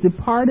 when he was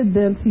departed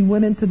thence, he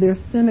went into their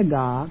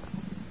synagogue,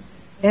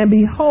 and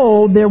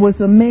behold, there was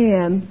a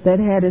man that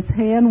had his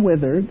hand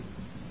withered.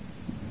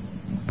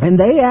 And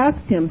they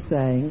asked him,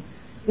 saying,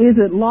 is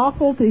it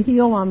lawful to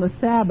heal on the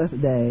Sabbath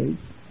day,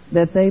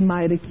 that they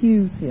might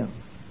accuse him?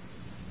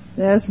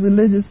 As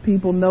religious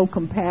people, no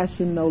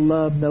compassion, no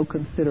love, no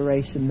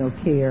consideration, no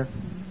care,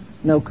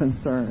 no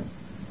concern.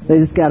 They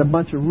just got a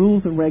bunch of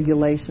rules and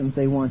regulations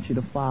they want you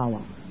to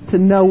follow, to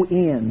no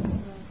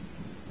end.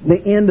 The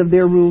end of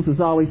their rules is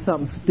always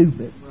something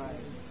stupid.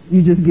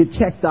 You just get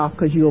checked off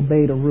because you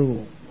obeyed a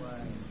rule.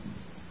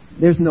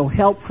 There's no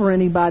help for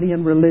anybody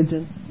in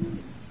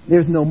religion.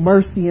 There's no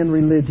mercy in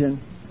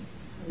religion.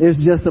 There's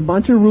just a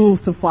bunch of rules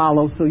to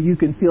follow so you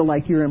can feel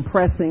like you're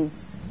impressing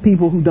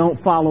people who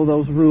don't follow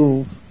those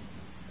rules,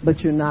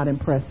 but you're not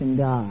impressing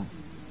God.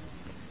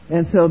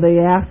 And so they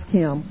asked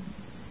him,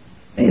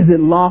 is it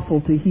lawful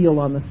to heal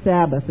on the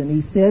Sabbath? And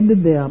he said to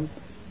them,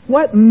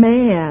 what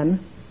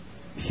man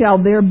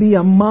shall there be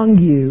among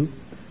you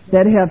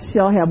that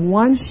shall have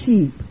one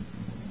sheep,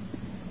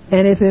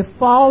 and if it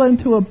fall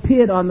into a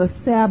pit on the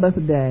Sabbath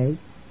day,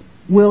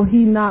 will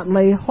he not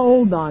lay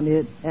hold on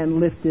it and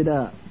lift it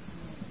up?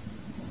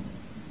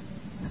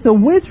 So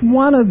which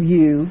one of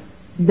you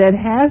that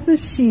has a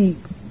sheep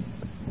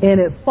and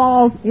it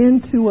falls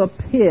into a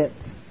pit,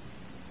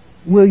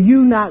 will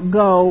you not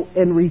go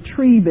and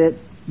retrieve it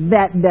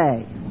that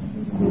day?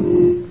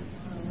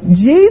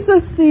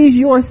 Jesus sees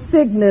your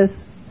sickness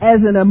as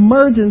an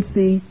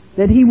emergency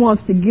that he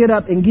wants to get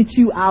up and get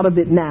you out of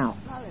it now.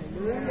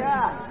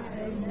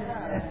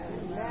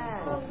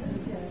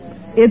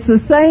 It's the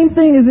same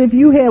thing as if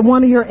you had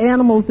one of your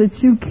animals that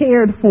you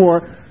cared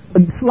for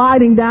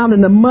sliding down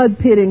in the mud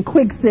pit in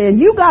quicksand.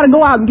 You got to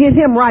go out and get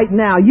him right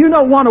now. You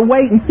don't want to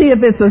wait and see if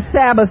it's a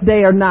Sabbath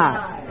day or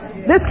not.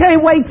 This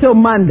can't wait till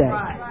Monday.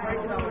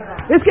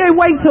 This can't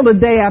wait till the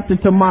day after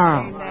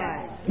tomorrow.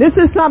 This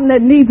is something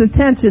that needs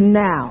attention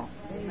now.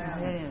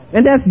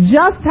 And that's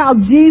just how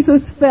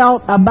Jesus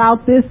felt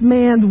about this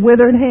man's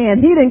withered hand.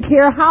 He didn't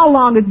care how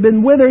long it's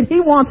been withered. He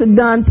wants it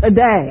done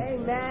today.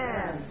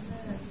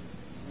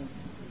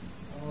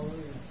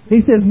 He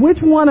says, which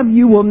one of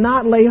you will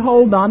not lay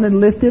hold on and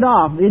lift it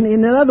off?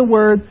 In other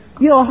words,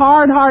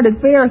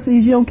 hard-hearted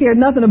Pharisees, you don't care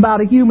nothing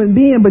about a human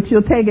being, but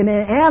you'll take an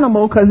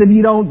animal because if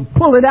you don't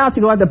pull it out,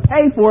 you're going to have to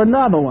pay for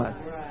another one.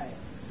 Right.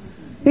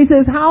 He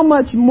says, how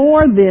much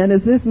more then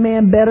is this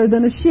man better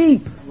than a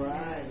sheep?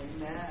 Right.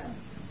 Amen.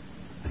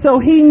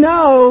 So he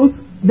knows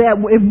that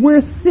if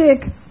we're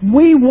sick,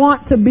 we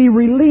want to be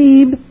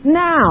relieved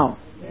now.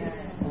 Yeah.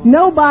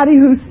 Nobody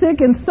who's sick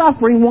and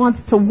suffering wants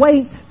to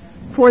wait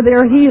for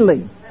their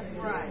healing.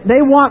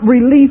 They want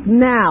relief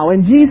now,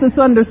 and Jesus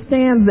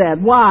understands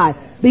that. Why?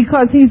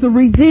 Because he's a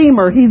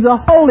redeemer. He's a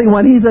holy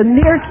one. He's a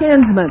near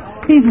kinsman.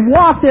 He's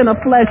walked in a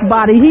flesh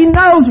body. He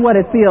knows what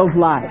it feels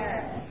like.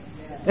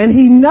 And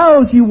he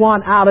knows you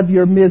want out of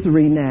your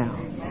misery now.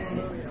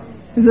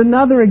 There's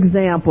another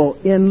example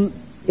in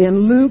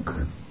Luke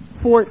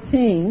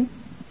 14.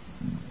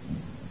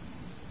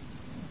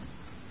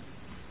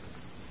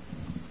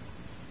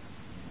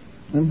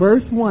 In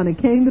verse 1,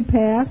 it came to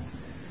pass,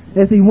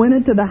 as he went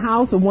into the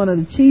house of one of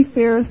the chief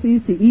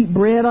Pharisees to eat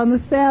bread on the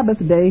Sabbath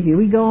day, here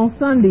we go on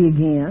Sunday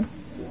again,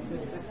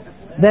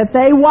 that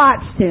they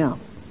watched him.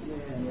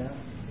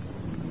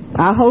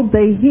 I hope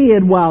they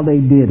hid while they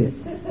did it.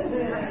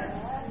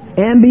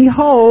 And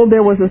behold,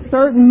 there was a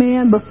certain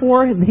man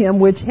before him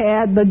which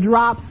had the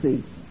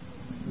dropsy.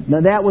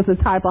 Now that was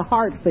a type of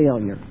heart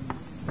failure,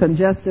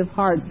 congestive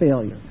heart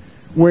failure,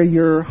 where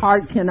your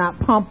heart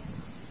cannot pump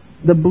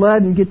the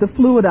blood and get the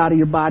fluid out of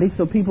your body,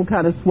 so people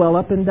kind of swell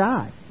up and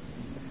die.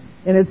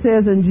 And it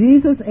says, and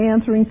Jesus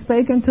answering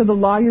spake unto the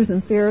lawyers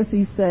and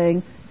Pharisees,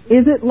 saying,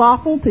 is it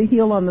lawful to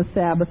heal on the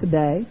Sabbath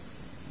day?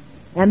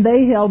 And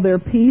they held their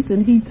peace,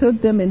 and he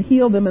took them and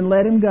healed them and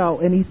let him go.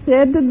 And he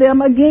said to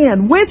them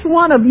again, which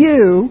one of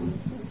you,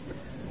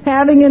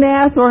 having an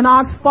ass or an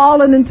ox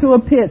fallen into a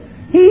pit?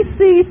 He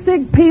sees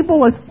sick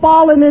people as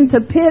fallen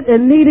into pit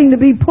and needing to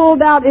be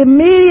pulled out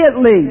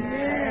immediately.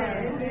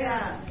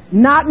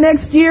 Not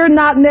next year,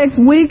 not next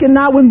week, and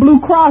not when Blue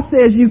Cross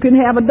says you can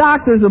have a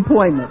doctor's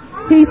appointment.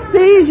 He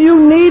sees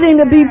you needing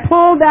to be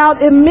pulled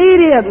out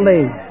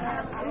immediately.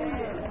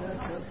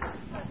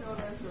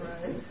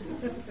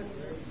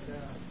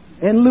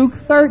 In Luke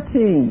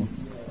 13,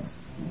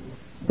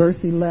 verse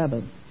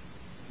 11,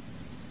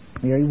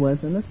 here he was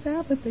in the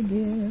Sabbath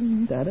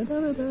again. Da, da, da,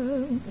 da,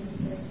 da.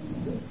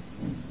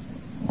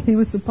 He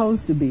was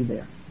supposed to be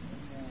there.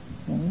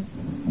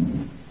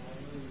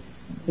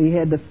 He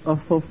had to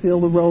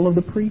fulfill the role of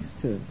the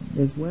priesthood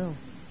as well.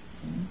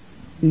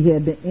 He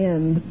had to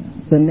end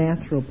the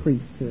natural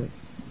priesthood.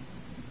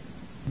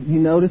 You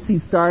notice he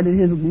started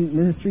his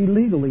ministry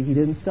legally. He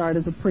didn't start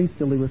as a priest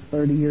till he was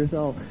 30 years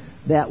old.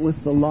 That was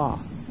the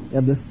law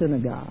of the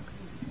synagogue.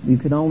 You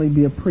could only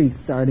be a priest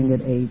starting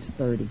at age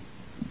 30.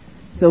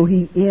 So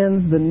he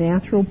ends the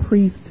natural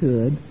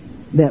priesthood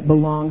that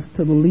belongs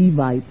to the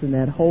Levites and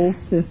that whole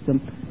system.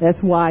 That's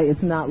why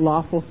it's not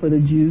lawful for the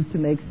Jews to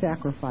make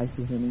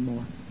sacrifices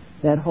anymore.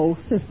 That whole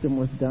system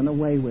was done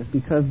away with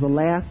because the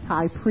last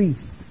high priest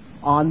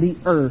on the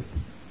earth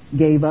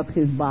gave up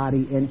his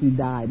body and he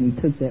died. And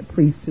he took that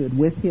priesthood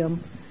with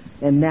him,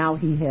 and now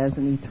he has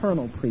an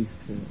eternal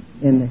priesthood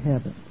in the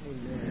heavens.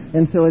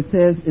 And so it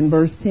says in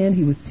verse 10,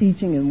 he was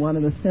teaching in one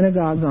of the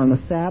synagogues on the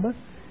Sabbath,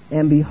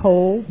 and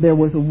behold, there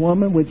was a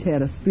woman which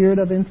had a spirit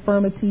of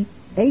infirmity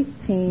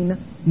 18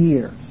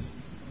 years.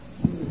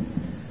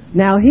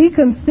 Now he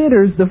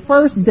considers the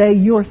first day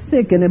you're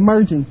sick an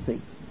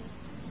emergency.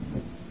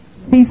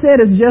 He said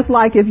it's just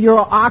like if your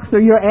ox or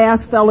your ass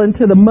fell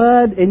into the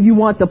mud and you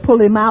want to pull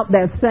him out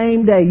that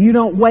same day. You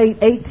don't wait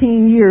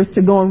 18 years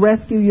to go and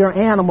rescue your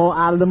animal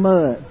out of the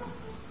mud.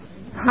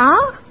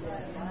 Huh?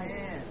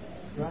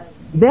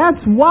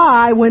 That's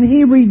why when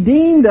He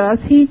redeemed us,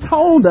 He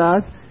told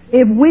us,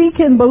 if we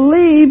can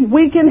believe,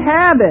 we can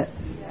have it.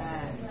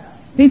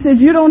 He says,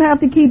 you don't have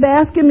to keep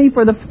asking me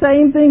for the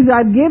same things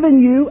I've given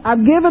you.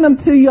 I've given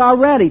them to you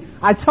already.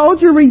 I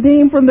told you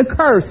redeemed from the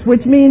curse,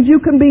 which means you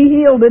can be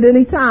healed at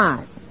any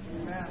time.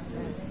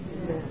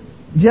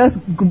 Just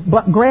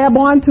grab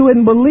onto it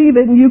and believe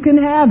it, and you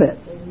can have it.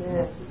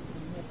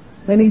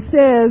 And He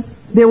says,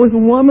 there was a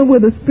woman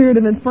with a spirit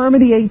of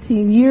infirmity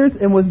 18 years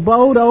and was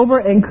bowed over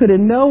and could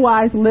in no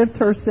wise lift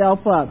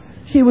herself up.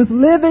 She was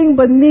living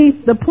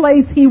beneath the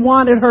place He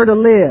wanted her to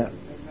live.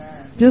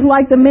 Just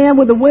like the man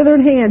with the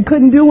withered hand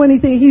couldn't do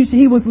anything.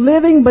 He was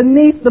living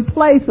beneath the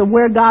place of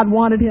where God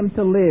wanted him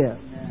to live.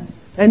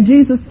 And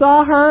Jesus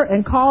saw her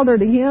and called her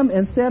to Him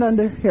and said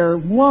unto her,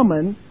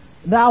 Woman,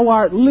 thou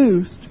art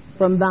loosed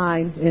from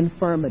thine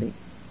infirmity.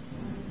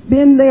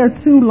 Been there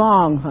too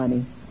long,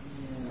 honey.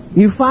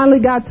 You finally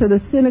got to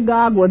the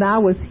synagogue when I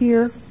was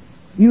here.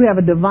 You have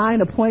a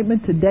divine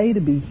appointment today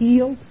to be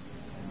healed.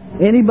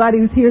 Anybody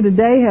who's here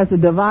today has a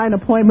divine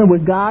appointment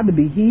with God to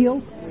be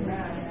healed.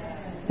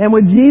 And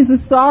when Jesus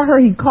saw her,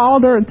 He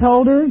called her and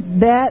told her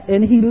that,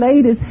 and He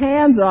laid His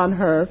hands on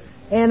her,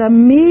 and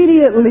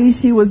immediately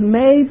she was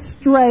made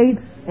straight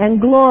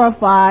and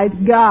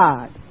glorified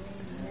God.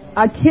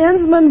 A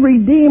kinsman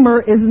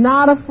redeemer is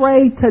not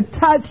afraid to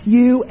touch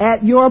you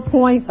at your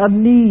point of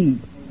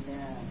need.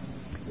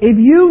 If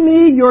you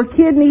need your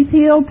kidneys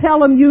healed,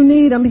 tell Him you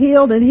need them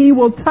healed, and He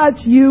will touch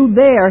you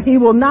there. He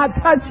will not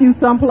touch you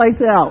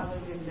someplace else.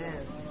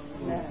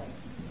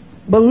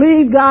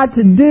 Believe God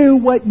to do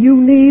what you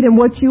need and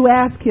what you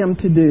ask Him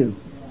to do.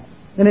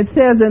 And it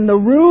says, and the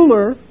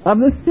ruler of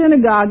the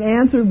synagogue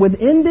answered with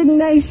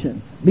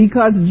indignation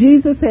because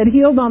Jesus had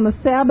healed on the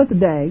Sabbath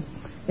day,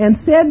 and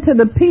said to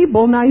the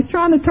people, now He's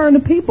trying to turn the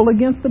people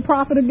against the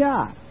prophet of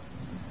God.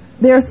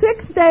 There are 6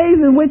 days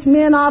in which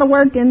men ought to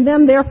work, and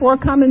them therefore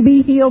come and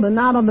be healed, and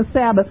not on the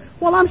Sabbath.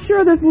 Well, I'm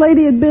sure this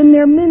lady had been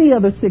there many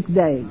other 6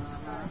 days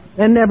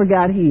and never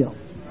got healed.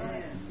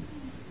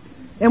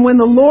 And when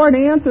the Lord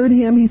answered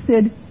him, He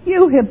said,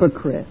 you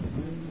hypocrite.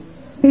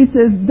 He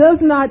says, does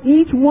not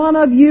each one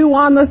of you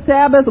on the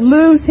Sabbath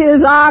loose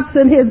his ox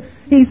and his...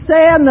 He's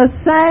saying the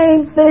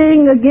same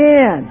thing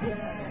again.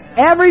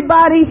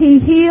 Everybody He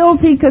heals,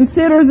 He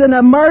considers an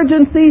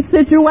emergency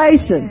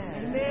situation.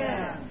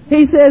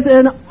 He says,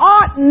 and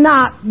ought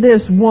not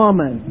this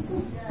woman?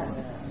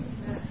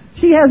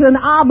 She has an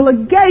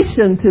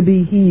obligation to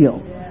be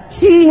healed.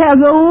 She has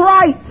a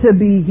right to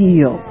be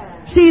healed.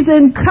 She's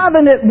in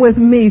covenant with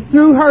me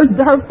through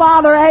her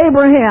father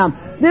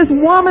Abraham. This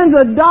woman's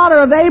a daughter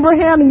of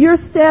Abraham, and you're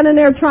standing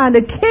there trying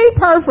to keep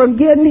her from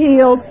getting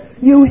healed.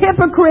 You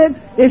hypocrite.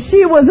 If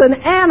she was an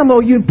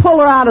animal, you'd pull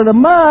her out of the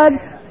mud.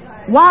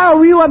 Why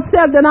are you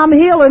upset that I'm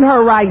healing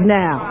her right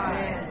now?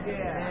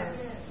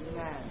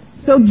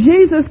 So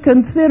Jesus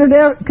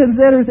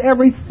considers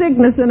every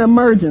sickness an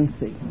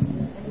emergency.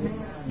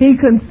 He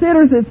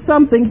considers it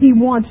something He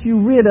wants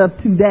you rid of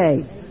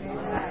today.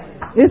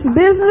 It's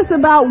business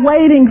about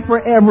waiting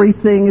for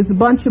everything. It's a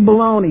bunch of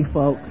baloney,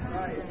 folks.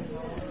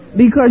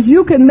 Because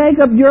you can make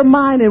up your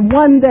mind in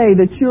one day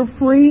that you're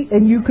free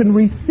and you can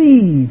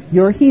receive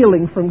your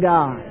healing from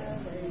God.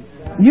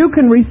 You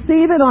can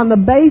receive it on the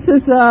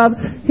basis of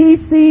He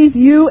sees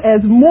you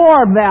as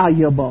more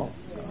valuable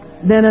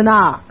than an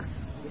ox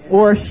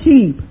or a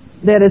sheep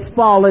that has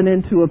fallen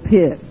into a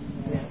pit.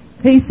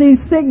 He sees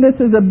sickness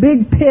as a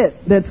big pit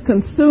that's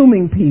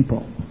consuming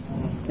people.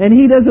 And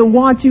He doesn't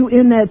want you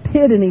in that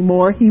pit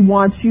anymore. He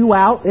wants you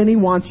out and He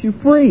wants you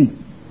free.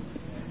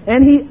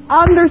 And He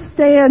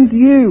understands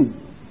you.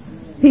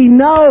 He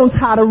knows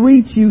how to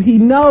reach you. He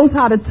knows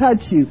how to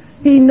touch you.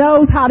 He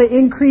knows how to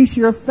increase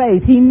your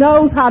faith. He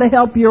knows how to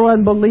help your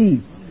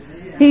unbelief.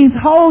 He's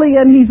holy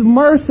and He's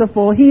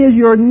merciful. He is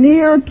your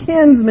near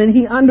kinsman.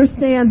 He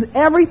understands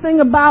everything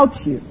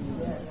about you.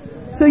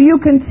 So you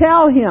can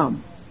tell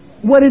Him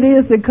what it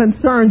is that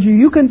concerns you.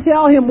 You can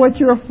tell Him what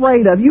you're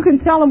afraid of. You can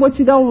tell Him what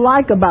you don't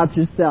like about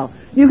yourself.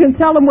 You can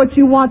tell Him what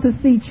you want to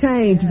see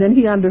changed, and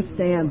He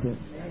understands it.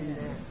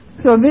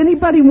 So if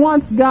anybody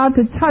wants God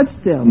to touch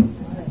them,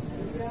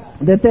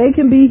 that they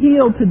can be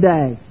healed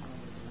today,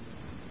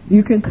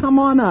 you can come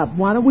on up.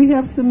 Why don't we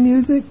have some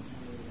music?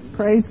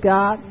 Praise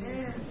God.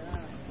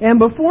 And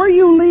before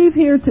you leave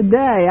here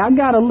today, I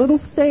got a little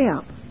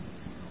stamp.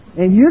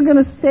 And you're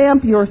going to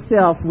stamp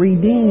yourself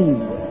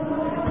redeemed.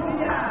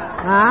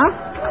 Huh?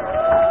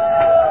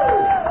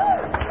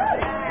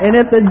 And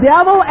if the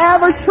devil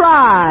ever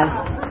tries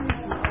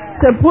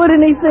to put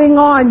anything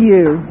on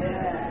you,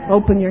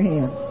 open your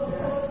hand.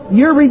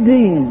 You're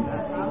redeemed.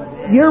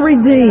 You're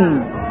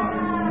redeemed.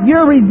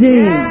 You're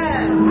redeemed.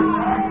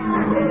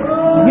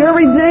 You're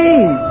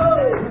redeemed.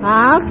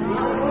 Huh?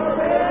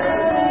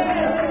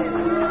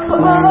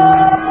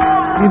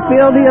 You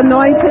feel the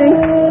anointing?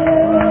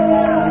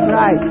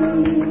 Right.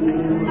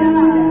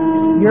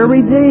 You're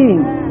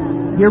redeemed.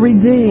 You're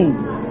redeemed.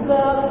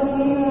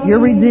 You're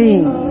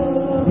redeemed.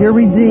 You're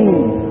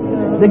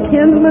redeemed. The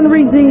kinsman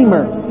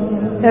redeemer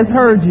has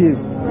heard you.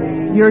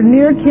 Your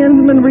near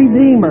kinsman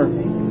redeemer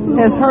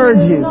has heard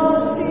you.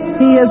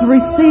 He has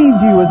received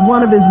you as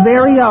one of His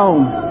very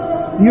own.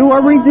 You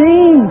are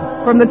redeemed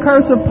from the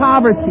curse of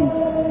poverty.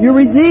 You're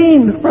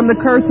redeemed from the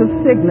curse of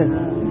sickness.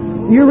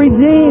 You're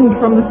redeemed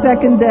from the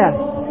second death.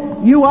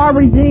 You are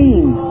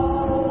redeemed.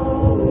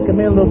 Come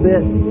here a little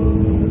bit.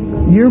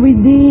 You're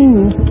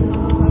redeemed,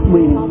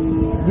 sweetie.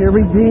 You're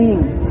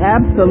redeemed.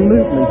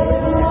 Absolutely.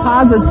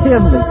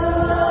 Positively.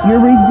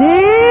 You're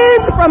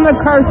redeemed from the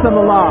curse of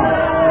the law.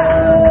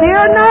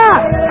 Fear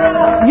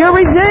not. You're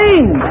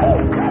redeemed.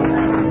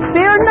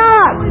 Fear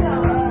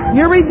not.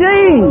 You're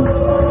redeemed.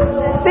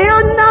 Fear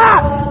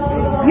not.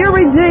 You're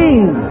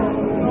redeemed.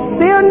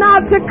 Fear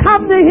not to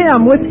come to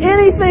Him with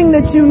anything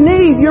that you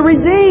need. You're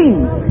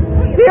redeemed.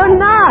 Fear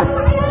not.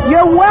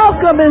 You're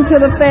welcome into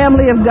the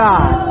family of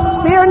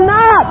God. Fear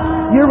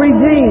not. You're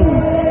redeemed.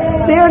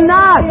 Fear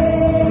not.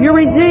 You're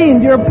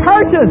redeemed. You're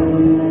purchased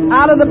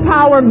out of the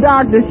power of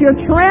darkness. You're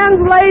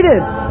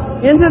translated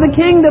into the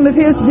kingdom of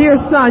His dear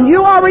Son.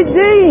 You are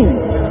redeemed.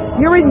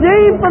 You're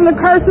redeemed from the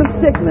curse of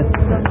sickness.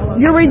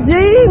 You're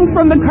redeemed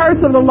from the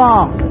curse of the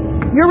law.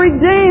 You're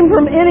redeemed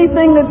from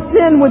anything that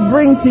sin would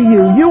bring to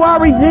you. You are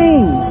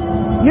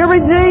redeemed. You're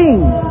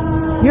redeemed.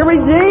 You're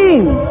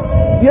redeemed.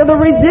 You're the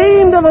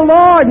redeemed of the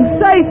Lord. And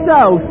say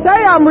so. Say,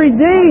 I'm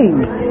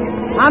redeemed.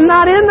 I'm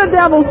not in the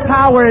devil's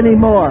power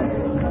anymore.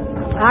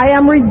 I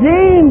am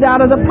redeemed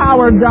out of the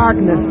power of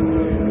darkness.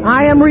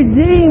 I am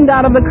redeemed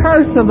out of the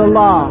curse of the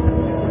law.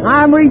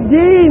 I am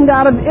redeemed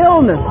out of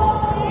illness.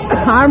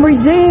 I'm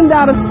redeemed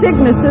out of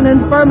sickness and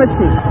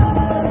infirmity.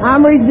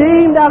 I'm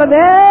redeemed out of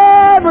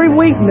every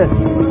weakness.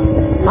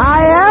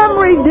 I am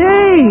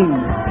redeemed.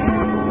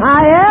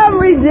 I am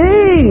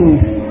redeemed.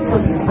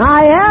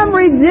 I am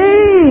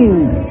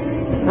redeemed.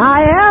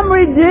 I am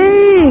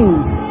redeemed.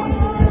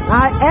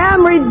 I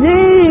am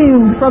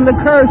redeemed from the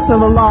curse of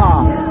the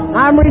law.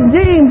 I'm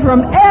redeemed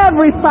from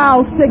every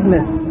foul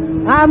sickness.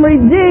 I'm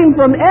redeemed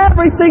from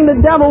everything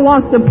the devil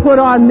wants to put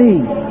on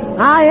me.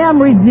 I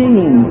am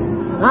redeemed.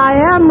 I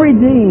am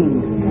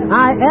redeemed.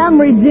 I am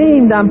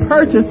redeemed. I'm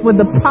purchased with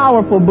the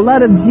powerful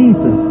blood of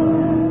Jesus.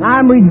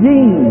 I'm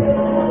redeemed.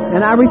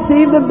 And I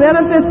receive the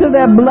benefits of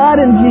that blood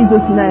in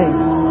Jesus' name.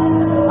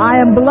 I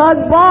am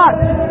blood bought.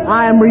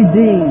 I am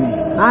redeemed.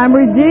 I am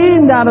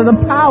redeemed out of the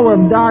power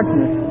of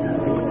darkness.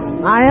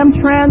 I am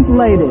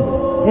translated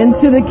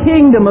into the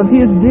kingdom of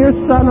His dear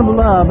Son of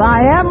love.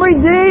 I am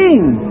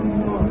redeemed.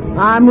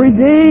 I'm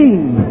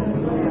redeemed.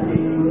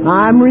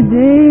 I'm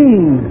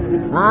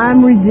redeemed.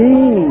 I'm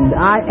redeemed.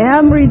 I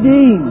am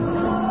redeemed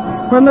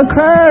from the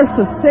curse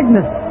of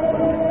sickness.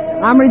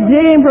 I'm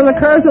redeemed from the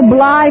curse of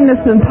blindness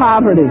and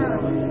poverty.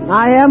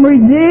 I am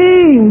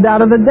redeemed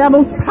out of the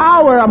devil's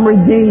power. I'm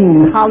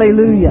redeemed.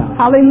 Hallelujah.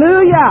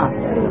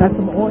 Hallelujah. That's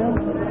some oil.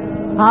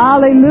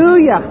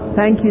 Hallelujah.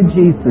 Thank you,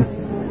 Jesus.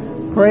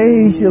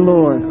 Praise you,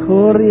 Lord.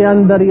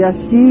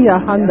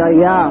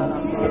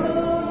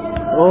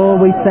 Oh,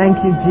 we thank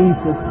you,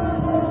 Jesus.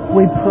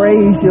 We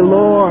praise you,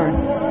 Lord.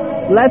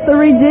 Let the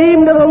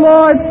redeemed of the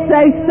Lord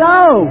say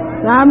so.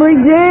 I'm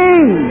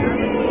redeemed.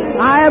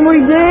 I am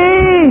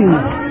redeemed.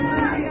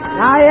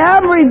 I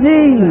am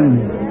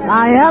redeemed.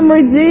 I am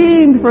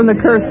redeemed from the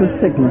curse of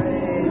sickness.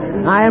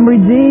 I am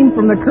redeemed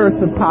from the curse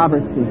of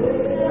poverty.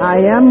 I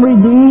am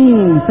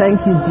redeemed. Thank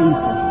you,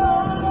 Jesus.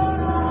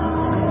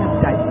 I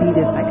have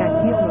diabetes. I got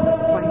healed of the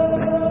Christ.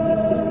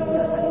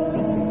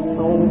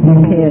 Oh, you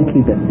can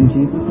keep it in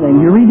Jesus' name.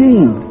 You're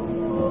redeemed.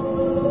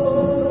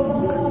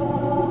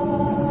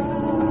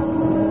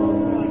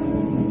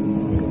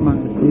 My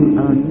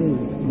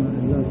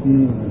love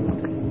you.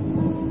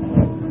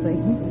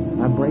 Satan,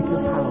 I break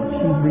your power.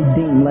 She's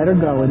redeemed. Let her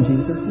go in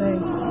Jesus'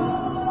 name.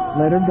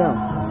 Let her go.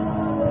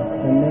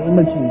 In the name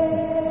of Jesus.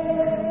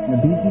 Now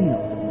be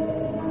healed.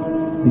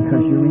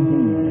 Because you're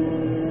redeemed.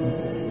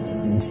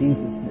 In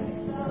Jesus'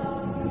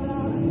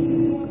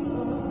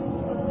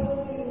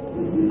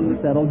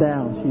 name. Settle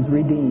down. She's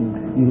redeemed.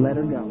 You let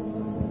her go.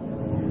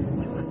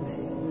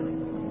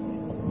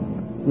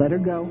 Let her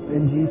go.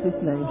 In Jesus'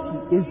 name.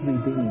 She is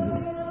redeemed.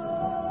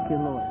 Thank you,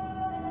 Lord.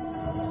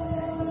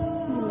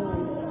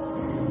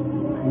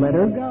 Let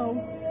her go.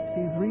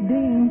 She's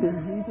redeemed in